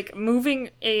also, like, moving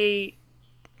a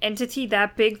entity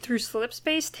that big through slip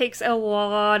space takes a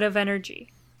lot of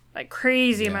energy. Like,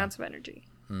 crazy amounts of energy.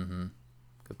 Mm-hmm.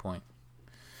 Good point.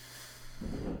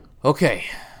 Okay.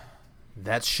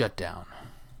 That's shut down.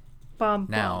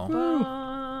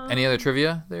 Now, any other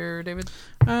trivia there, David?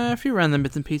 A few random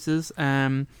bits and pieces.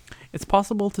 It's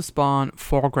possible to spawn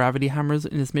 4 gravity hammers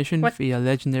in this mission via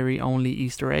legendary only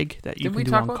Easter egg that you can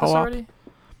do on co-op. This already?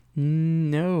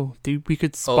 No, we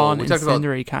could spawn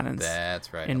incendiary cannons.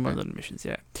 That's right. In one of the missions,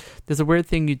 yeah. There's a weird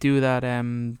thing you do that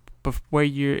where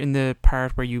you're in the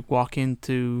part where you walk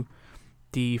into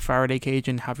the Faraday cage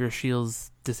and have your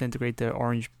shields disintegrate the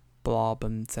orange blob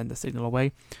and send the signal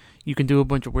away. You can do a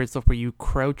bunch of weird stuff where you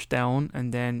crouch down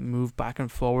and then move back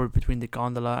and forward between the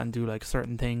gondola and do like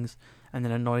certain things, and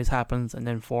then a noise happens and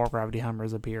then 4 gravity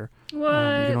hammers appear. What?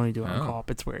 You can only do it on co-op.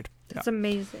 It's weird. It's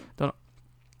amazing.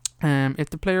 If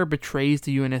the player betrays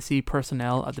the UNSC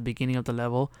personnel at the beginning of the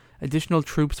level, additional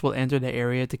troops will enter the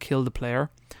area to kill the player.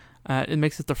 It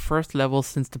makes it the first level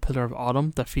since the Pillar of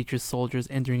Autumn that features soldiers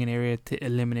entering an area to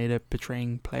eliminate a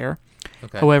betraying player.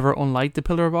 Okay. However, unlike the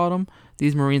Pillar of Autumn,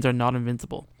 these Marines are not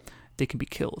invincible. They can be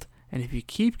killed. And if you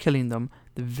keep killing them,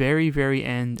 the very, very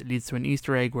end leads to an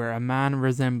Easter egg where a man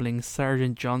resembling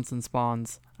Sergeant Johnson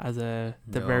spawns as the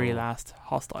very last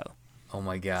hostile. Oh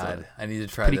my god, so, I need to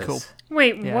try pretty this. Cool.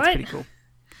 Wait, yeah, what? It's pretty cool.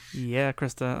 Yeah,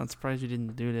 Krista, I'm surprised you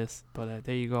didn't do this, but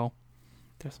there you go.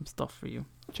 There's some stuff for you.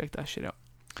 Check that shit out.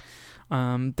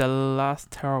 The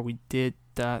last tower we did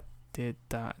that. Yep,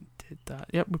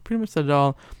 we pretty much did it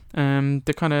all.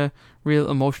 The kind of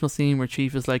real emotional scene where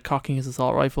Chief is like cocking his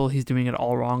assault rifle. He's doing it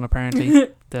all wrong apparently.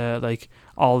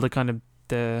 All the kind of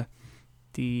the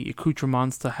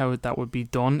accoutrements to how that would be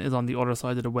done is on the other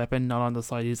side of the weapon, not on the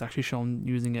side he's actually shown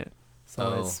using it.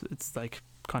 So it's like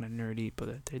kind of nerdy,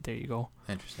 but there you go.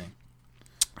 Interesting.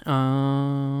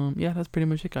 Yeah, that's pretty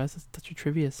much it, guys. That's your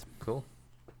trivias. Cool.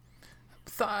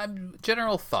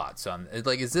 General thoughts on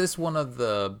is this one of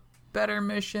the better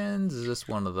missions? Is this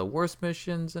one of the worst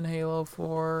missions in Halo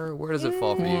 4? Where does it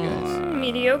fall for you guys?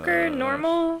 Mediocre,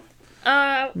 normal.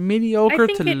 Mediocre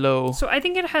to low. So I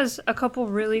think it has a couple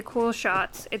really cool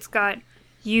shots. It's got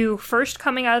you first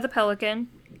coming out of the Pelican.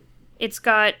 It's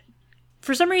got,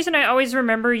 for some reason, I always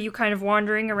remember you kind of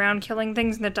wandering around killing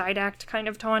things and the Didact kind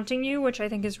of taunting you, which I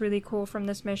think is really cool from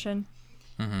this mission.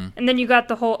 Mm-hmm. And then you got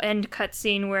the whole end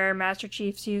cutscene where Master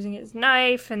Chief's using his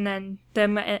knife, and then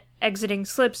them exiting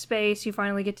slip space. You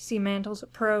finally get to see Mantle's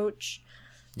approach.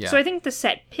 Yeah. So I think the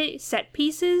set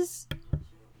pieces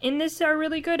in this are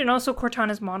really good, and also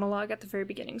Cortana's monologue at the very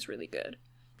beginning is really good.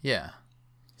 Yeah.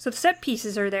 So the set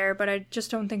pieces are there, but I just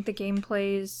don't think the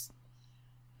gameplay is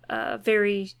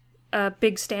very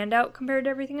big standout compared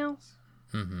to everything else.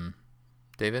 Mm-hmm.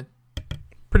 David?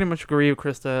 Pretty much agree with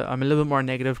Krista. I'm a little bit more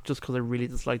negative just because I really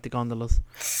dislike the gondolas.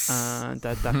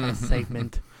 That kind of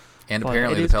segment. And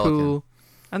apparently the Pelican. Cool.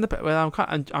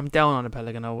 And I'm down on the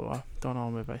Pelican. I don't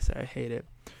know if I say I hate it.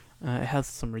 It has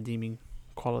some redeeming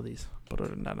qualities, but other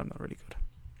than that, I'm not really good.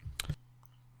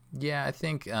 Yeah, I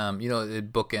think it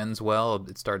bookends well.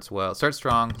 It starts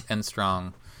strong, ends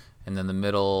strong, and then the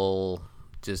middle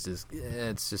it's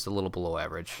just a little below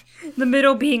average. The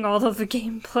middle being all of the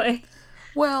gameplay.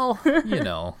 Well,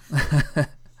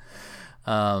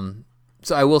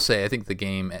 so I will say I think the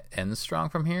game ends strong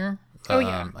from here.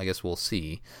 I guess we'll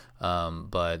see.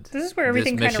 But this is where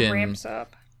everything kind of ramps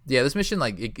up. Yeah, this mission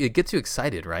it gets you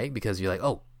excited, right? Because you're like,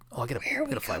 oh, I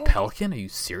gotta fly a Pelican. Are you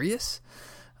serious?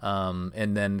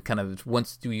 And then kind of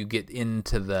once you get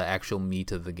into the actual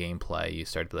meat of the gameplay, you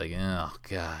start to be like, oh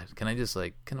god,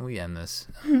 can we end this?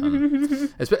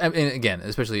 And again,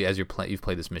 especially as you've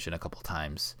played this mission a couple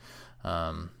times,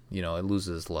 it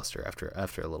loses luster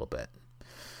after a little bit.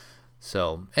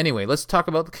 So anyway, let's talk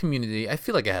about the community. I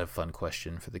feel like I had a fun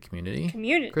question for the community.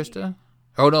 Krista?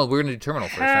 Oh no, we're gonna do terminal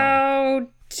first. How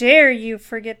dare you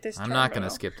forget this terminal? I'm not gonna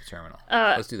skip the terminal.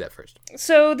 Let's do that first.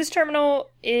 So this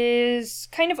terminal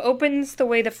opens the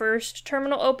way the first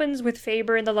terminal opens, with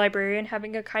Faber and the librarian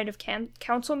having a kind of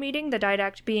council meeting, the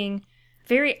Didact being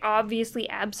very obviously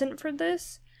absent for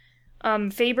this.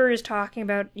 Faber is talking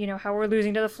about, how we're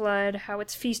losing to the Flood, how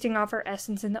it's feasting off our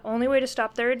essence, and the only way to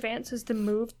stop their advance is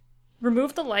to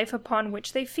remove the life upon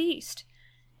which they feast.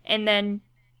 And then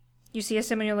you see a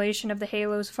simulation of the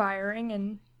halos firing,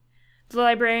 and the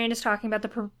librarian is talking about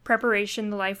the preparation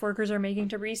the life workers are making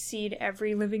to reseed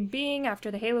every living being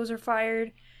after the halos are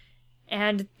fired.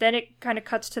 And then it kind of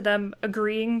cuts to them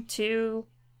agreeing to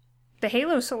the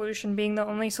halo solution being the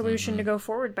only solution to go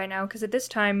forward by now, because at this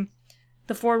time,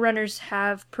 the Forerunners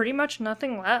have pretty much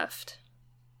nothing left.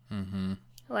 Mm-hmm.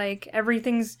 Like,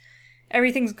 everything's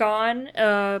gone.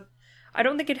 I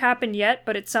don't think it happened yet,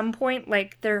 but at some point,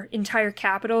 their entire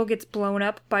capital gets blown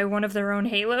up by one of their own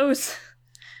halos,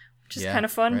 which is kind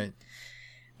of fun. Right.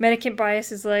 Medicant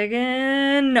Bias is like,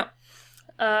 no.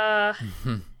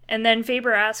 And then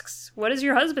Faber asks, what does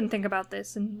your husband think about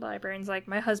this? And the librarian's like,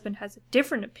 my husband has a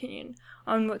different opinion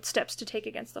on what steps to take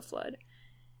against the Flood.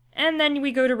 And then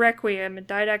we go to Requiem, and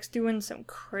Didact's doing some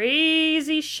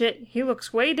crazy shit. He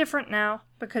looks way different now,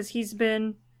 because he's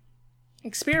been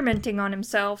experimenting on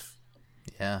himself.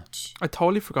 Yeah. I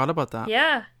totally forgot about that.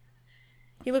 Yeah.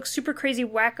 He looks super crazy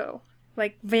wacko.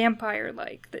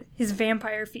 Vampire-like. His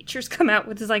vampire features come out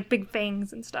with his, big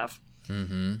fangs and stuff.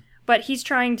 Mm-hmm. But he's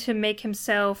trying to make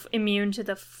himself immune to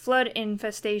the Flood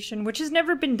infestation, which has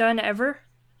never been done ever.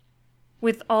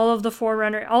 With all of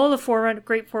the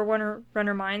great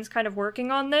Forerunner minds kind of working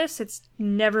on this, it's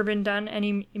never been done,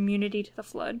 any immunity to the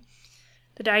Flood.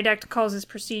 The Didact calls his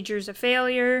procedures a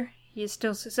failure. He is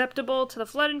still susceptible to the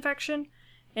Flood infection.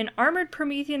 An armored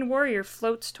Promethean warrior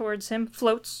floats towards him.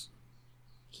 Floats.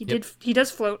 He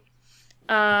does float.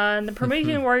 And the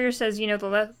Promethean warrior says,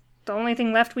 the only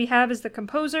thing left we have is the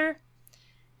composer.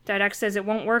 Didact says it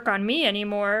won't work on me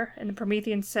anymore. And the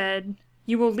Promethean said,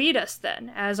 you will lead us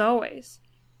then, as always.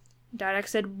 Didact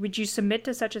said, would you submit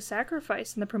to such a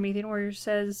sacrifice? And the Promethean warrior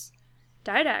says,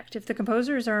 Didact, if the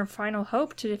composer is our final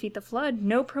hope to defeat the Flood,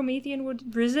 no Promethean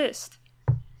would resist.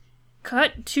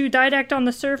 Cut to Didact on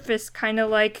the surface, kind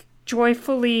of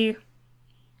joyfully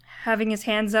having his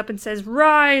hands up and says,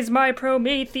 rise, my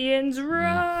Prometheans,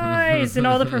 rise! And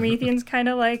all the Prometheans kind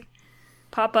of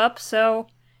pop up, so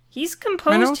he's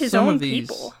composed his own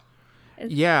people.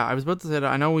 Yeah, I was about to say that.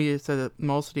 I know we said that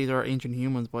most of these are ancient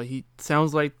humans, but he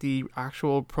sounds like the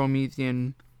actual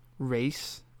Promethean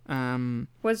race.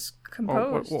 Was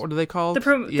composed. What do they call it?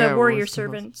 The warrior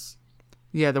servants.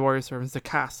 Yeah, the warrior servants. The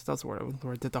cast. That's what it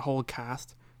was. The whole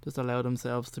cast just allowed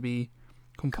themselves to be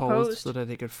composed so that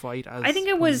they could fight as I think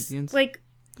it Prometheans. Was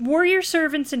warrior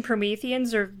servants and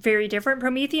Prometheans are very different.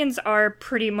 Prometheans are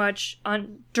pretty much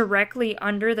directly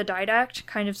under the Didact,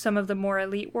 kind of some of the more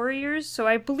elite warriors. So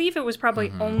I believe it was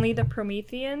probably only the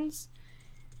Prometheans.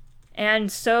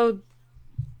 And so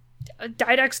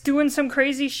Didact's doing some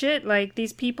crazy shit.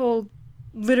 These people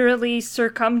literally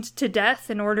succumbed to death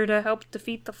in order to help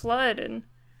defeat the Flood, and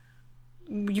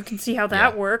you can see how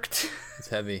that worked. It's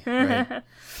heavy, right?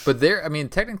 But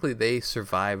technically they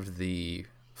survived the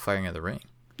firing of the ring.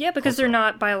 Yeah, because they're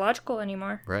not biological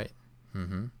anymore. Right.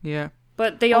 Mm-hmm. Yeah.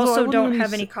 But they also don't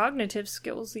have any cognitive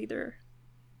skills either.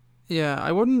 Yeah,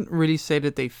 I wouldn't really say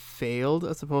that they failed,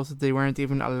 as opposed to they weren't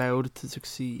even allowed to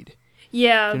succeed.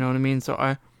 Yeah. Do you know what I mean? So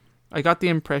I got the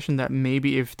impression that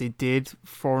maybe if they did,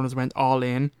 Foreigners went all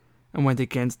in and went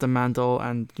against the mantle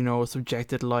and,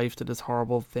 subjected life to this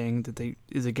horrible thing that they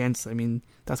is against. I mean,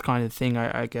 that's kind of the thing,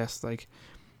 I guess, that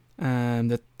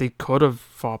they could have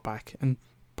fought back and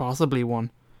possibly won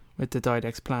with the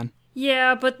Didact's plan.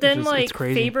 Yeah, but then,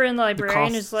 Faber and the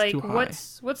librarian is like,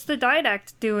 what's the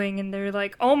Didact doing? And they're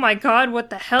like, oh my god, what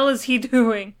the hell is he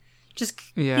doing?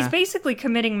 He's basically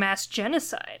committing mass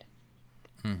genocide.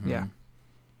 Mm-hmm. Yeah.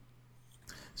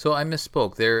 So I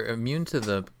misspoke. They're immune to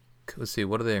the. Let's see.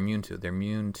 What are they immune to? They're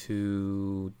immune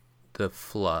to the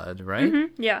flood, right?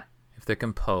 Mm-hmm. Yeah. If they're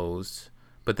composed,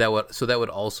 but that would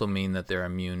also mean that they're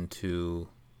immune to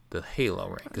the Halo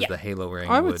ring, because the Halo ring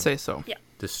I would say so. Yeah.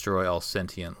 Destroy all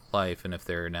sentient life, and if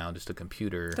they're now just a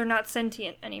computer, they're not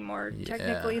sentient anymore. Yeah.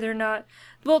 Technically, they're not.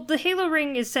 Well, the Halo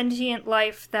ring is sentient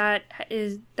life that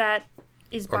is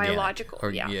organic.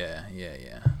 Biological. Yeah.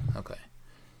 Okay.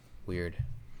 Weird.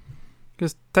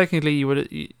 Because technically, you would,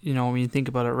 when you think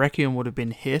about it, Requiem would have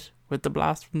been hit with the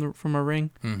blast from a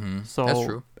ring. Mm-hmm. So that's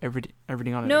true.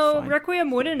 Everything on it. No, is fine. Requiem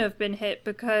wouldn't have been hit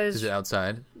because is it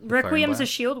outside? Requiem's a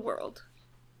shield world.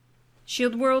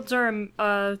 Shield worlds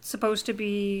are supposed to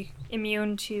be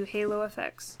immune to Halo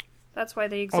effects. That's why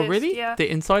they exist. Oh, really? Yeah. The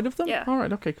inside of them? Yeah. All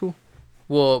right. Okay. Cool.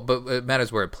 Well, but it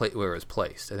matters where it was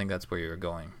placed. I think that's where you were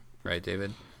going, right,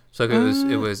 David? So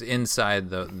it was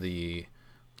inside the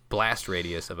blast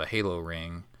radius of a Halo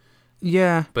ring.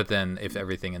 Yeah. But then if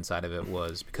everything inside of it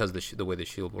was, because the way the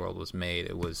shield world was made,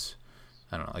 it was,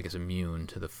 I don't know, I guess immune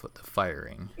to the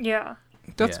firing. Yeah.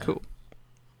 That's cool.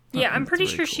 Yeah, I'm pretty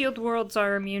sure cool. shield worlds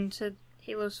are immune to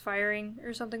Halo's firing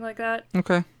or something like that.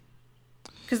 Okay.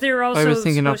 Because they were also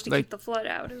supposed to keep the flood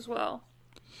out as well.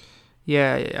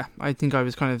 Yeah. I think I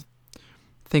was kind of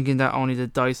thinking that only the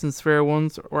Dyson Sphere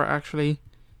ones were actually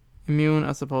immune,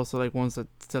 as opposed to like ones that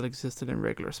still existed in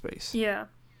regular space. Yeah.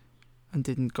 And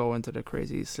didn't go into the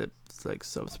crazy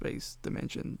subspace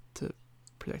dimension to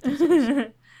protect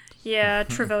themselves. Yeah,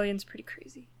 Trevelyan's pretty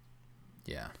crazy.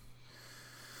 Yeah.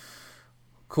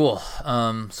 Cool.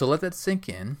 So let that sink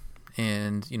in,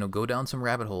 and go down some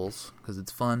rabbit holes, because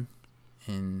it's fun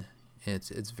and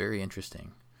it's very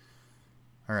interesting.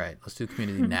 All right, let's do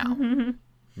community now.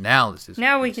 Let's do some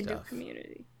Now we can stuff. do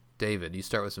community. David, you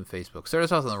start with some Facebook. Start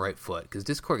us off on the right foot, because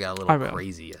Discord got a little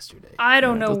crazy yesterday. I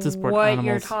don't know what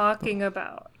you're talking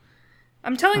about.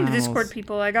 I'm telling the Discord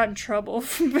people I got in trouble.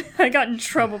 I got in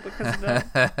trouble because of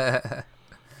that.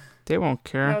 They won't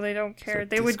care. No, they don't care.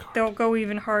 They'll go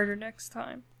even harder next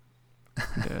time.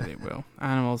 Yeah, they will.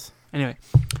 Animals. Anyway,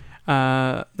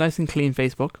 nice and clean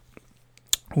Facebook.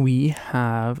 We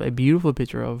have a beautiful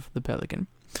picture of the Pelican.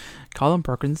 Colin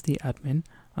Perkins, the admin,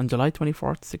 on July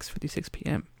 24th, 6:56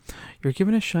 p.m. You're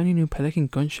given a shiny new Pelican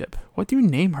gunship. What do you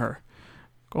name her?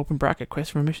 Open bracket,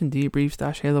 quest for mission debrief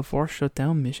 / Halo 4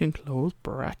 shutdown mission close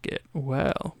bracket.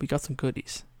 Well, we got some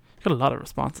goodies. Got a lot of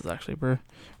responses, actually. We're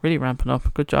really ramping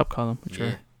up. Good job, Colin, with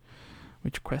your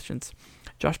questions.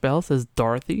 Josh Bell says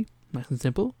Dorothy. Nice and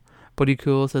simple. Buddy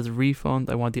Cool says refund.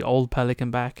 I want the old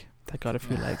Pelican back. That got a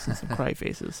few likes and some cry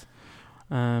faces.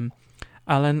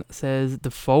 Alan says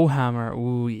the faux hammer.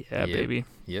 Ooh, yeah, baby.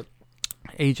 Yep.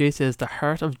 AJ says the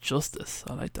heart of justice.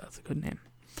 I like that. It's a good name.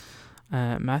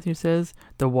 Matthew says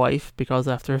the wife, because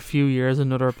after a few years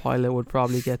another pilot would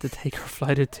probably get to take her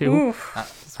flight or two.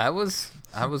 I was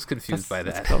confused by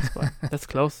that. That's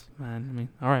close, man. I mean,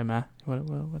 all right, Matt.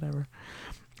 Whatever.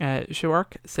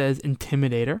 Shark says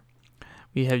Intimidator.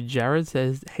 We have Jared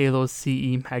says Halo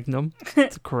CE Magnum.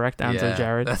 It's the correct answer,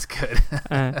 Jared. That's good.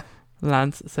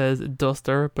 Lance says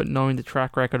Duster, but knowing the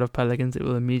track record of Pelicans, it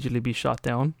will immediately be shot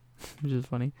down, which is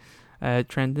funny.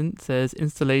 Trenton says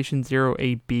Installation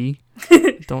 08B.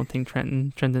 Don't think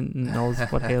Trenton knows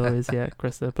what Halo is yet,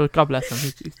 Krista. But God bless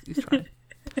him, he's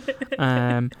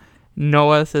trying.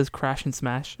 Noah says Crash and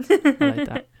Smash. I like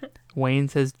that. Wayne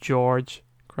says George.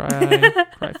 Cry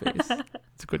face.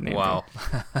 It's a good name. Wow.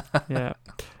 Yeah.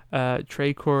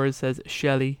 Trey Core says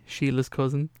Shelly, Sheila's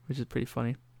cousin, which is pretty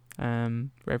funny.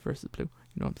 Red versus Blue.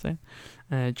 You know what I'm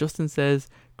saying? Justin says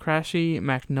Crashy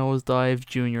McNosedive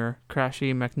Jr.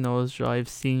 Crashy McNosedive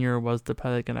Sr. was the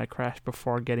Pelican I crashed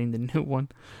before getting the new one.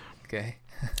 Okay.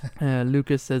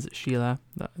 Lucas says Sheila.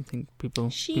 I think people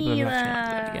have actually answered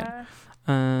that again.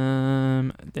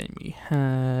 Then we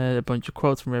had a bunch of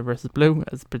quotes from Red vs. Blue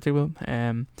as predictable.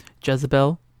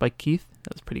 Jezebel by Keith.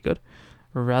 That was pretty good.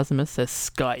 Erasmus says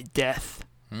Sky Death.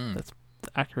 That's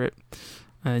accurate.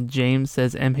 James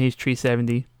says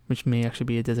MH370, which may actually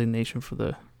be a designation for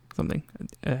the something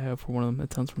for one of them.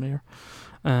 It sounds familiar.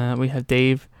 We have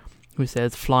Dave, who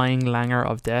says Flying Langer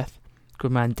of Death.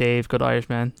 Good man, Dave. Good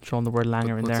Irishman. Throwing the word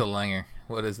Langer in there. What's a Langer?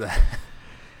 What is that?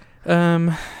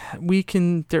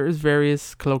 There's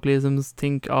various colloquialisms.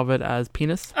 Think of it as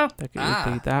penis. Oh,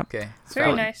 that. Okay,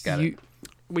 very nice. Got it.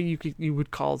 You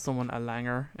would call someone a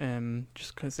langer,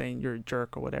 just cause saying you're a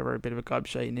jerk or whatever, a bit of a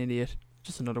gobshite, an idiot.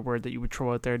 Just another word that you would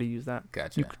throw out there to use that.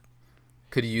 Gotcha.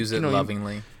 Could you use it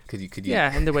lovingly? Could you?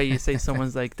 Yeah, and the way you say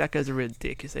someone's like that guy's a real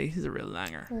dick, you say he's a real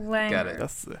langer. Langer. Got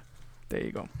it. There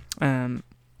you go.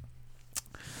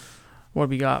 What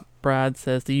we got? Brad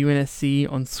says the UNSC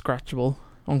unscratchable.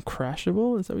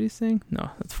 Uncrashable? Is that what he's saying?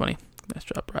 No, that's funny. Nice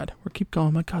job, Brad. We'll keep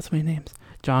going. My God, so many names.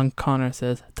 John Connor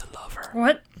says the lover.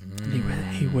 What?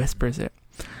 He whispers it.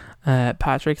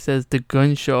 Patrick says the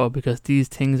gun show because these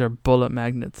things are bullet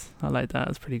magnets. I like that.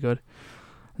 That's pretty good.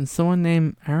 And someone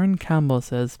named Aaron Campbell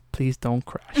says, please don't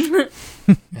crash.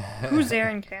 Who's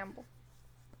Aaron Campbell?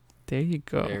 There you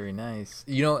go. Very nice.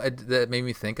 You know, that made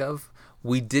me think of,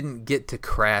 we didn't get to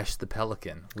crash the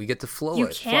Pelican. We get to you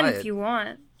can if you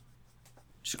want.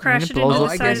 Just crash it into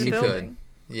the side of the building.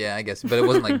 Yeah, I guess. But it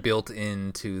wasn't like built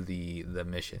into the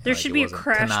mission. There should be a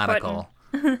crash canonical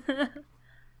button. It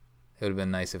would have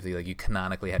been nice if you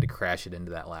canonically had to crash it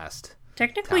into that last.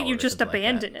 Technically, you just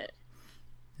abandon it.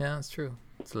 Yeah, that's true.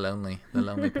 It's lonely. The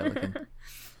lonely Pelican.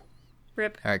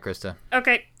 Rip. All right, Krista.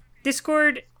 Okay.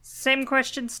 Discord, same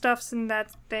question stuffs in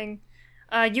that thing.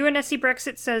 UNSC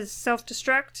Brexit says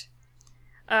self-destruct.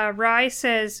 Rye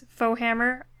says faux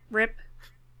hammer. Rip.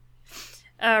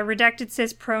 Redacted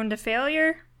says prone to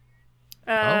failure.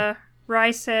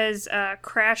 Rye says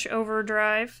crash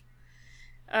overdrive.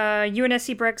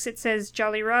 UNSC Brexit says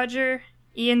Jolly Roger.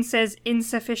 Ian says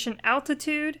insufficient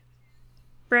altitude.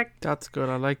 That's good.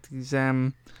 I like these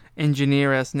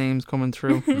engineer-ass names coming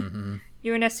through. Mm-hmm.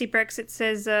 UNSC Brexit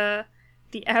says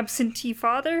the absentee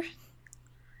father.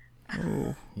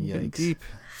 Oh, yikes. Deep.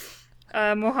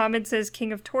 Mohammed says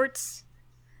king of torts.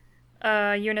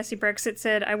 UNSC Brexit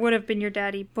said I would have been your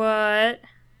daddy, but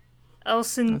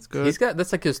Elson. That's good.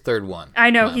 That's like his third one. I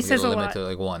know, he says a lot.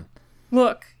 To one.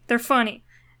 Look, they're funny.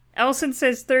 Elson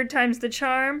says third time's the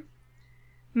charm.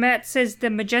 Matt says the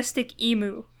majestic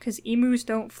emu, because emus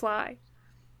don't fly.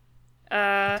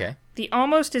 Okay. The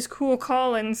almost as cool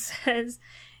Colin says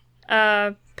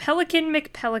Pelican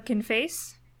McPelican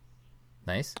face.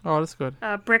 Nice. Oh, that's good.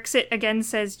 Brexit again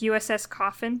says USS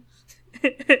Coffin.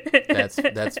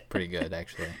 That's pretty good,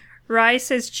 actually. Rye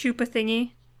says chupa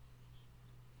thingy.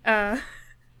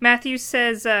 Matthew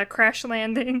says crash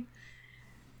landing.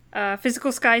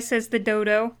 Physical Sky says the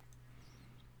dodo.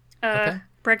 Okay.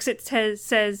 Brexit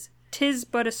says tis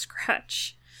but a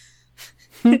scratch.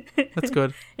 That's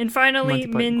good. And finally,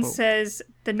 Min says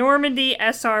the Normandy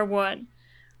SR1.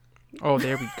 Oh,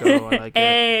 there we go. I like it.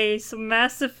 Hey, some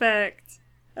Mass Effect.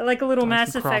 I like a little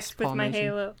Mass Effect with my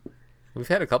Halo. We've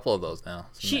had a couple of those now.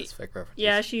 Some Mass Effect references.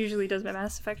 Yeah, she usually does my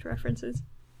Mass Effect references.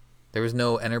 There was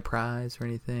no Enterprise or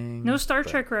anything. No Star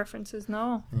Trek references,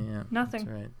 no. Yeah, nothing.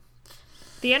 That's right.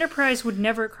 The Enterprise would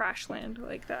never crash land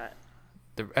like that.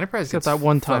 The Enterprise gets that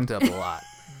one time fucked up a lot.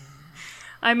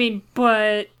 I mean,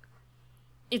 but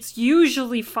it's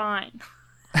usually fine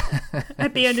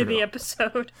at the end of the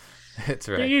episode. That's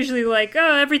right. They're usually like,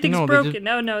 oh, everything's broken.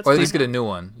 No, it's or at least get a new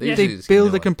one. They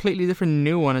build a completely different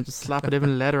new one and just slap a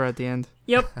different letter at the end.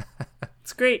 Yep.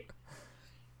 It's great.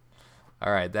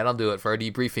 All right, that'll do it for our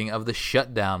debriefing of the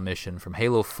Shutdown mission from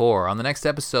Halo 4. On the next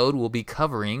episode, we'll be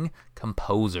covering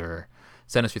Composer.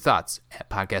 Send us your thoughts at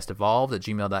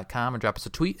podcastevolved@gmail.com or drop us a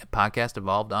tweet at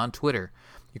podcastevolved on Twitter.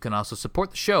 You can also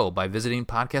support the show by visiting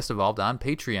Podcast Evolved on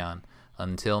Patreon.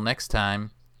 Until next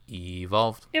time,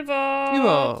 evolved.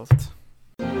 Evolved.